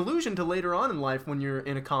an allusion to later on in life when you're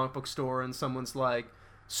in a comic book store and someone's like,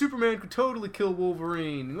 Superman could totally kill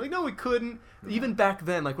Wolverine. And like, no, he couldn't. Even back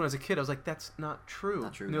then, like when I was a kid, I was like, that's not true.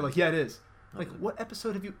 Not true. And they're like, yeah, it is. Like, what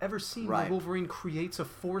episode have you ever seen where Wolverine creates a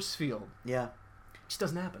force field? Yeah. It just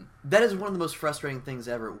doesn't happen. That is one of the most frustrating things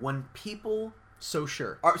ever. When people are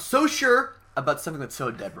so sure about something that's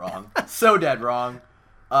so dead wrong. So dead wrong.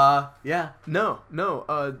 Yeah. No.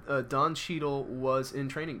 Don Cheadle was in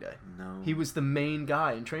Training Day. No. He was the main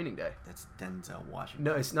guy in Training Day. That's Denzel Washington.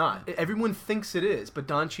 No, it's not. Everyone thinks it is, but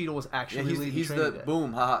Don Cheadle was actually leading Training Day.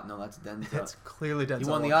 Boom, haha. No, that's Denzel. That's clearly Denzel. He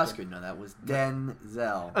won the Oscar. No, that was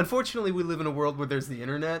Denzel. Unfortunately, we live in a world where there's the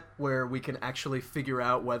internet, where we can actually figure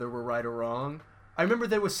out whether we're right or wrong. I remember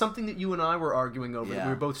there was something that you and I were arguing over that we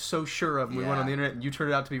were both so sure of, and we went on the internet, and you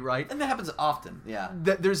turned it out to be right. And that happens often,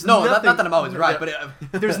 There's not that I'm always right, but...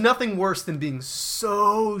 there's nothing worse than being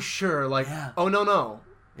so sure, like, oh, no.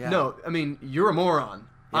 Yeah. No, I mean, you're a moron.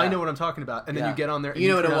 Yeah. I know what I'm talking about. And then you get on there and you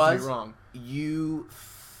know turn out to be wrong. You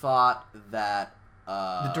thought that...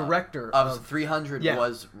 the director of 300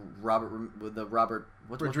 was Robert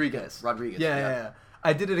Rodriguez. Rodriguez. Yeah.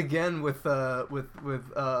 I did it again with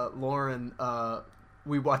Lauren.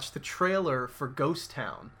 We watched the trailer for Ghost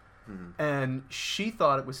Town, and she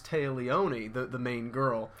thought it was Téa Leoni, the main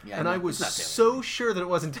girl, and I was so sure that it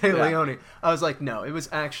wasn't Téa Leoni. I was like, no, it was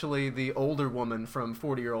actually the older woman from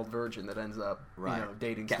 40-Year-Old Virgin that ends up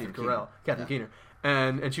dating Steve Carell, Catherine Keener.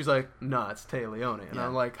 And she was like, no, it's Téa Leoni. And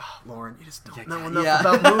I'm like, oh, Lauren, you just don't know enough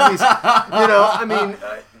about movies. I mean,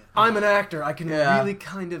 I'm an actor. I can really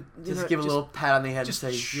kind of... Just give a little pat on the head and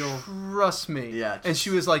say, trust me. Yeah, and she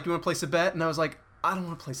was like, you want to place a bet? And I was like, I don't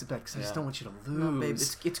want to place a bet because I just don't want you to lose. No, babe,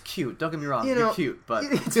 it's cute. Don't get me wrong. You're cute, but...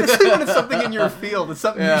 Especially when it's something in your field. It's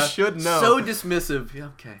something you should know. So dismissive. Yeah,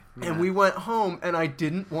 okay. Yeah. And we went home, and I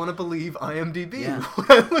didn't want to believe IMDb. Yeah.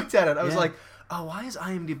 When I looked at it, I was like... Oh, why is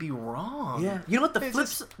IMDb wrong? Yeah. You know what?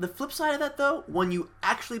 The flip side of that, though, when you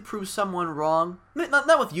actually prove someone wrong,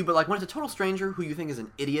 not with you, but like when it's a total stranger who you think is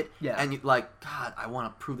an idiot, and you like, God, I want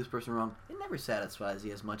to prove this person wrong, it never satisfies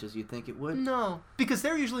you as much as you think it would. No. Because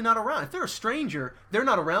they're usually not around. If they're a stranger, they're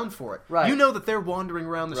not around for it. Right. You know that they're wandering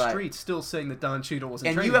around the streets still saying that Don Cheadle was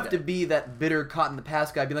in Training Day. And you have to be that bitter,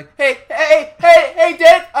 caught-in-the-past guy, be like, hey,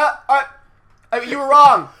 Dad, I mean, you were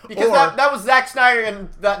wrong, because that was Zack Snyder, and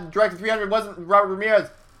that directed 300 wasn't Robert Ramirez.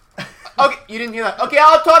 Okay, you didn't hear that. Okay,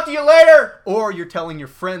 I'll talk to you later. Or you're telling your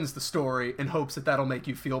friends the story in hopes that that'll make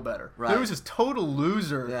you feel better. Right. There was this total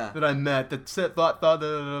loser that I met that thought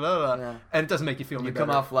and it doesn't make you feel any better. You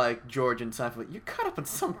come off like George and Seinfeld. You're caught up in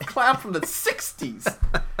some clown from the 60s.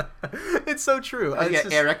 It's so true.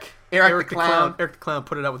 Eric the Clown. Eric the Clown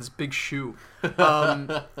put it out with his big shoe. It's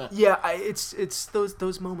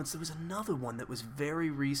those moments. There was another one that was very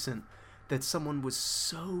recent that someone was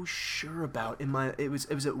so sure about. It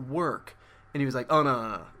was at work, and he was like, "Oh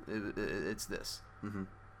no, it's this,"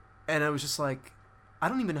 and I was just like, "I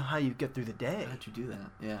don't even know how you get through the day. How'd you do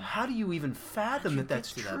that? Yeah. How do you even fathom that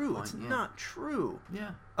that's true? It's not true.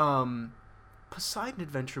 Yeah. Poseidon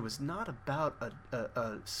Adventure was not about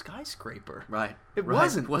a skyscraper. Right. It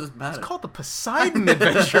wasn't. It wasn't about It's called the Poseidon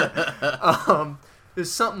Adventure. There's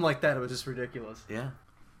something like that. It was just ridiculous. Yeah.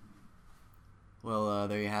 Well,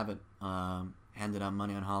 there you have it. Handed out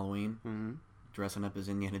money on Halloween, dressing up as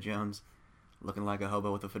Indiana Jones, looking like a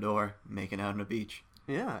hobo with a fedora, making out on a beach.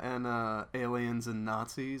 Yeah, and aliens and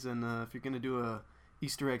Nazis, and if you're going to do a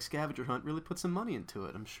Easter egg scavenger hunt, really put some money into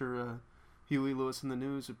it. I'm sure Huey Lewis and the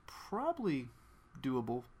News are probably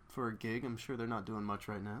doable for a gig. I'm sure they're not doing much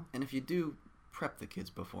right now. And if you do, prep the kids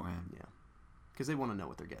beforehand. Yeah, because they want to know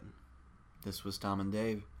what they're getting. This was Tom and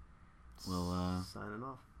Dave. We'll signing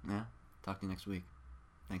off. Yeah, talk to you next week.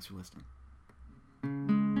 Thanks for listening.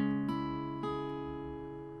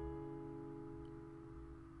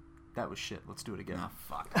 That was shit. Let's do it again. Ah,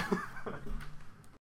 fuck.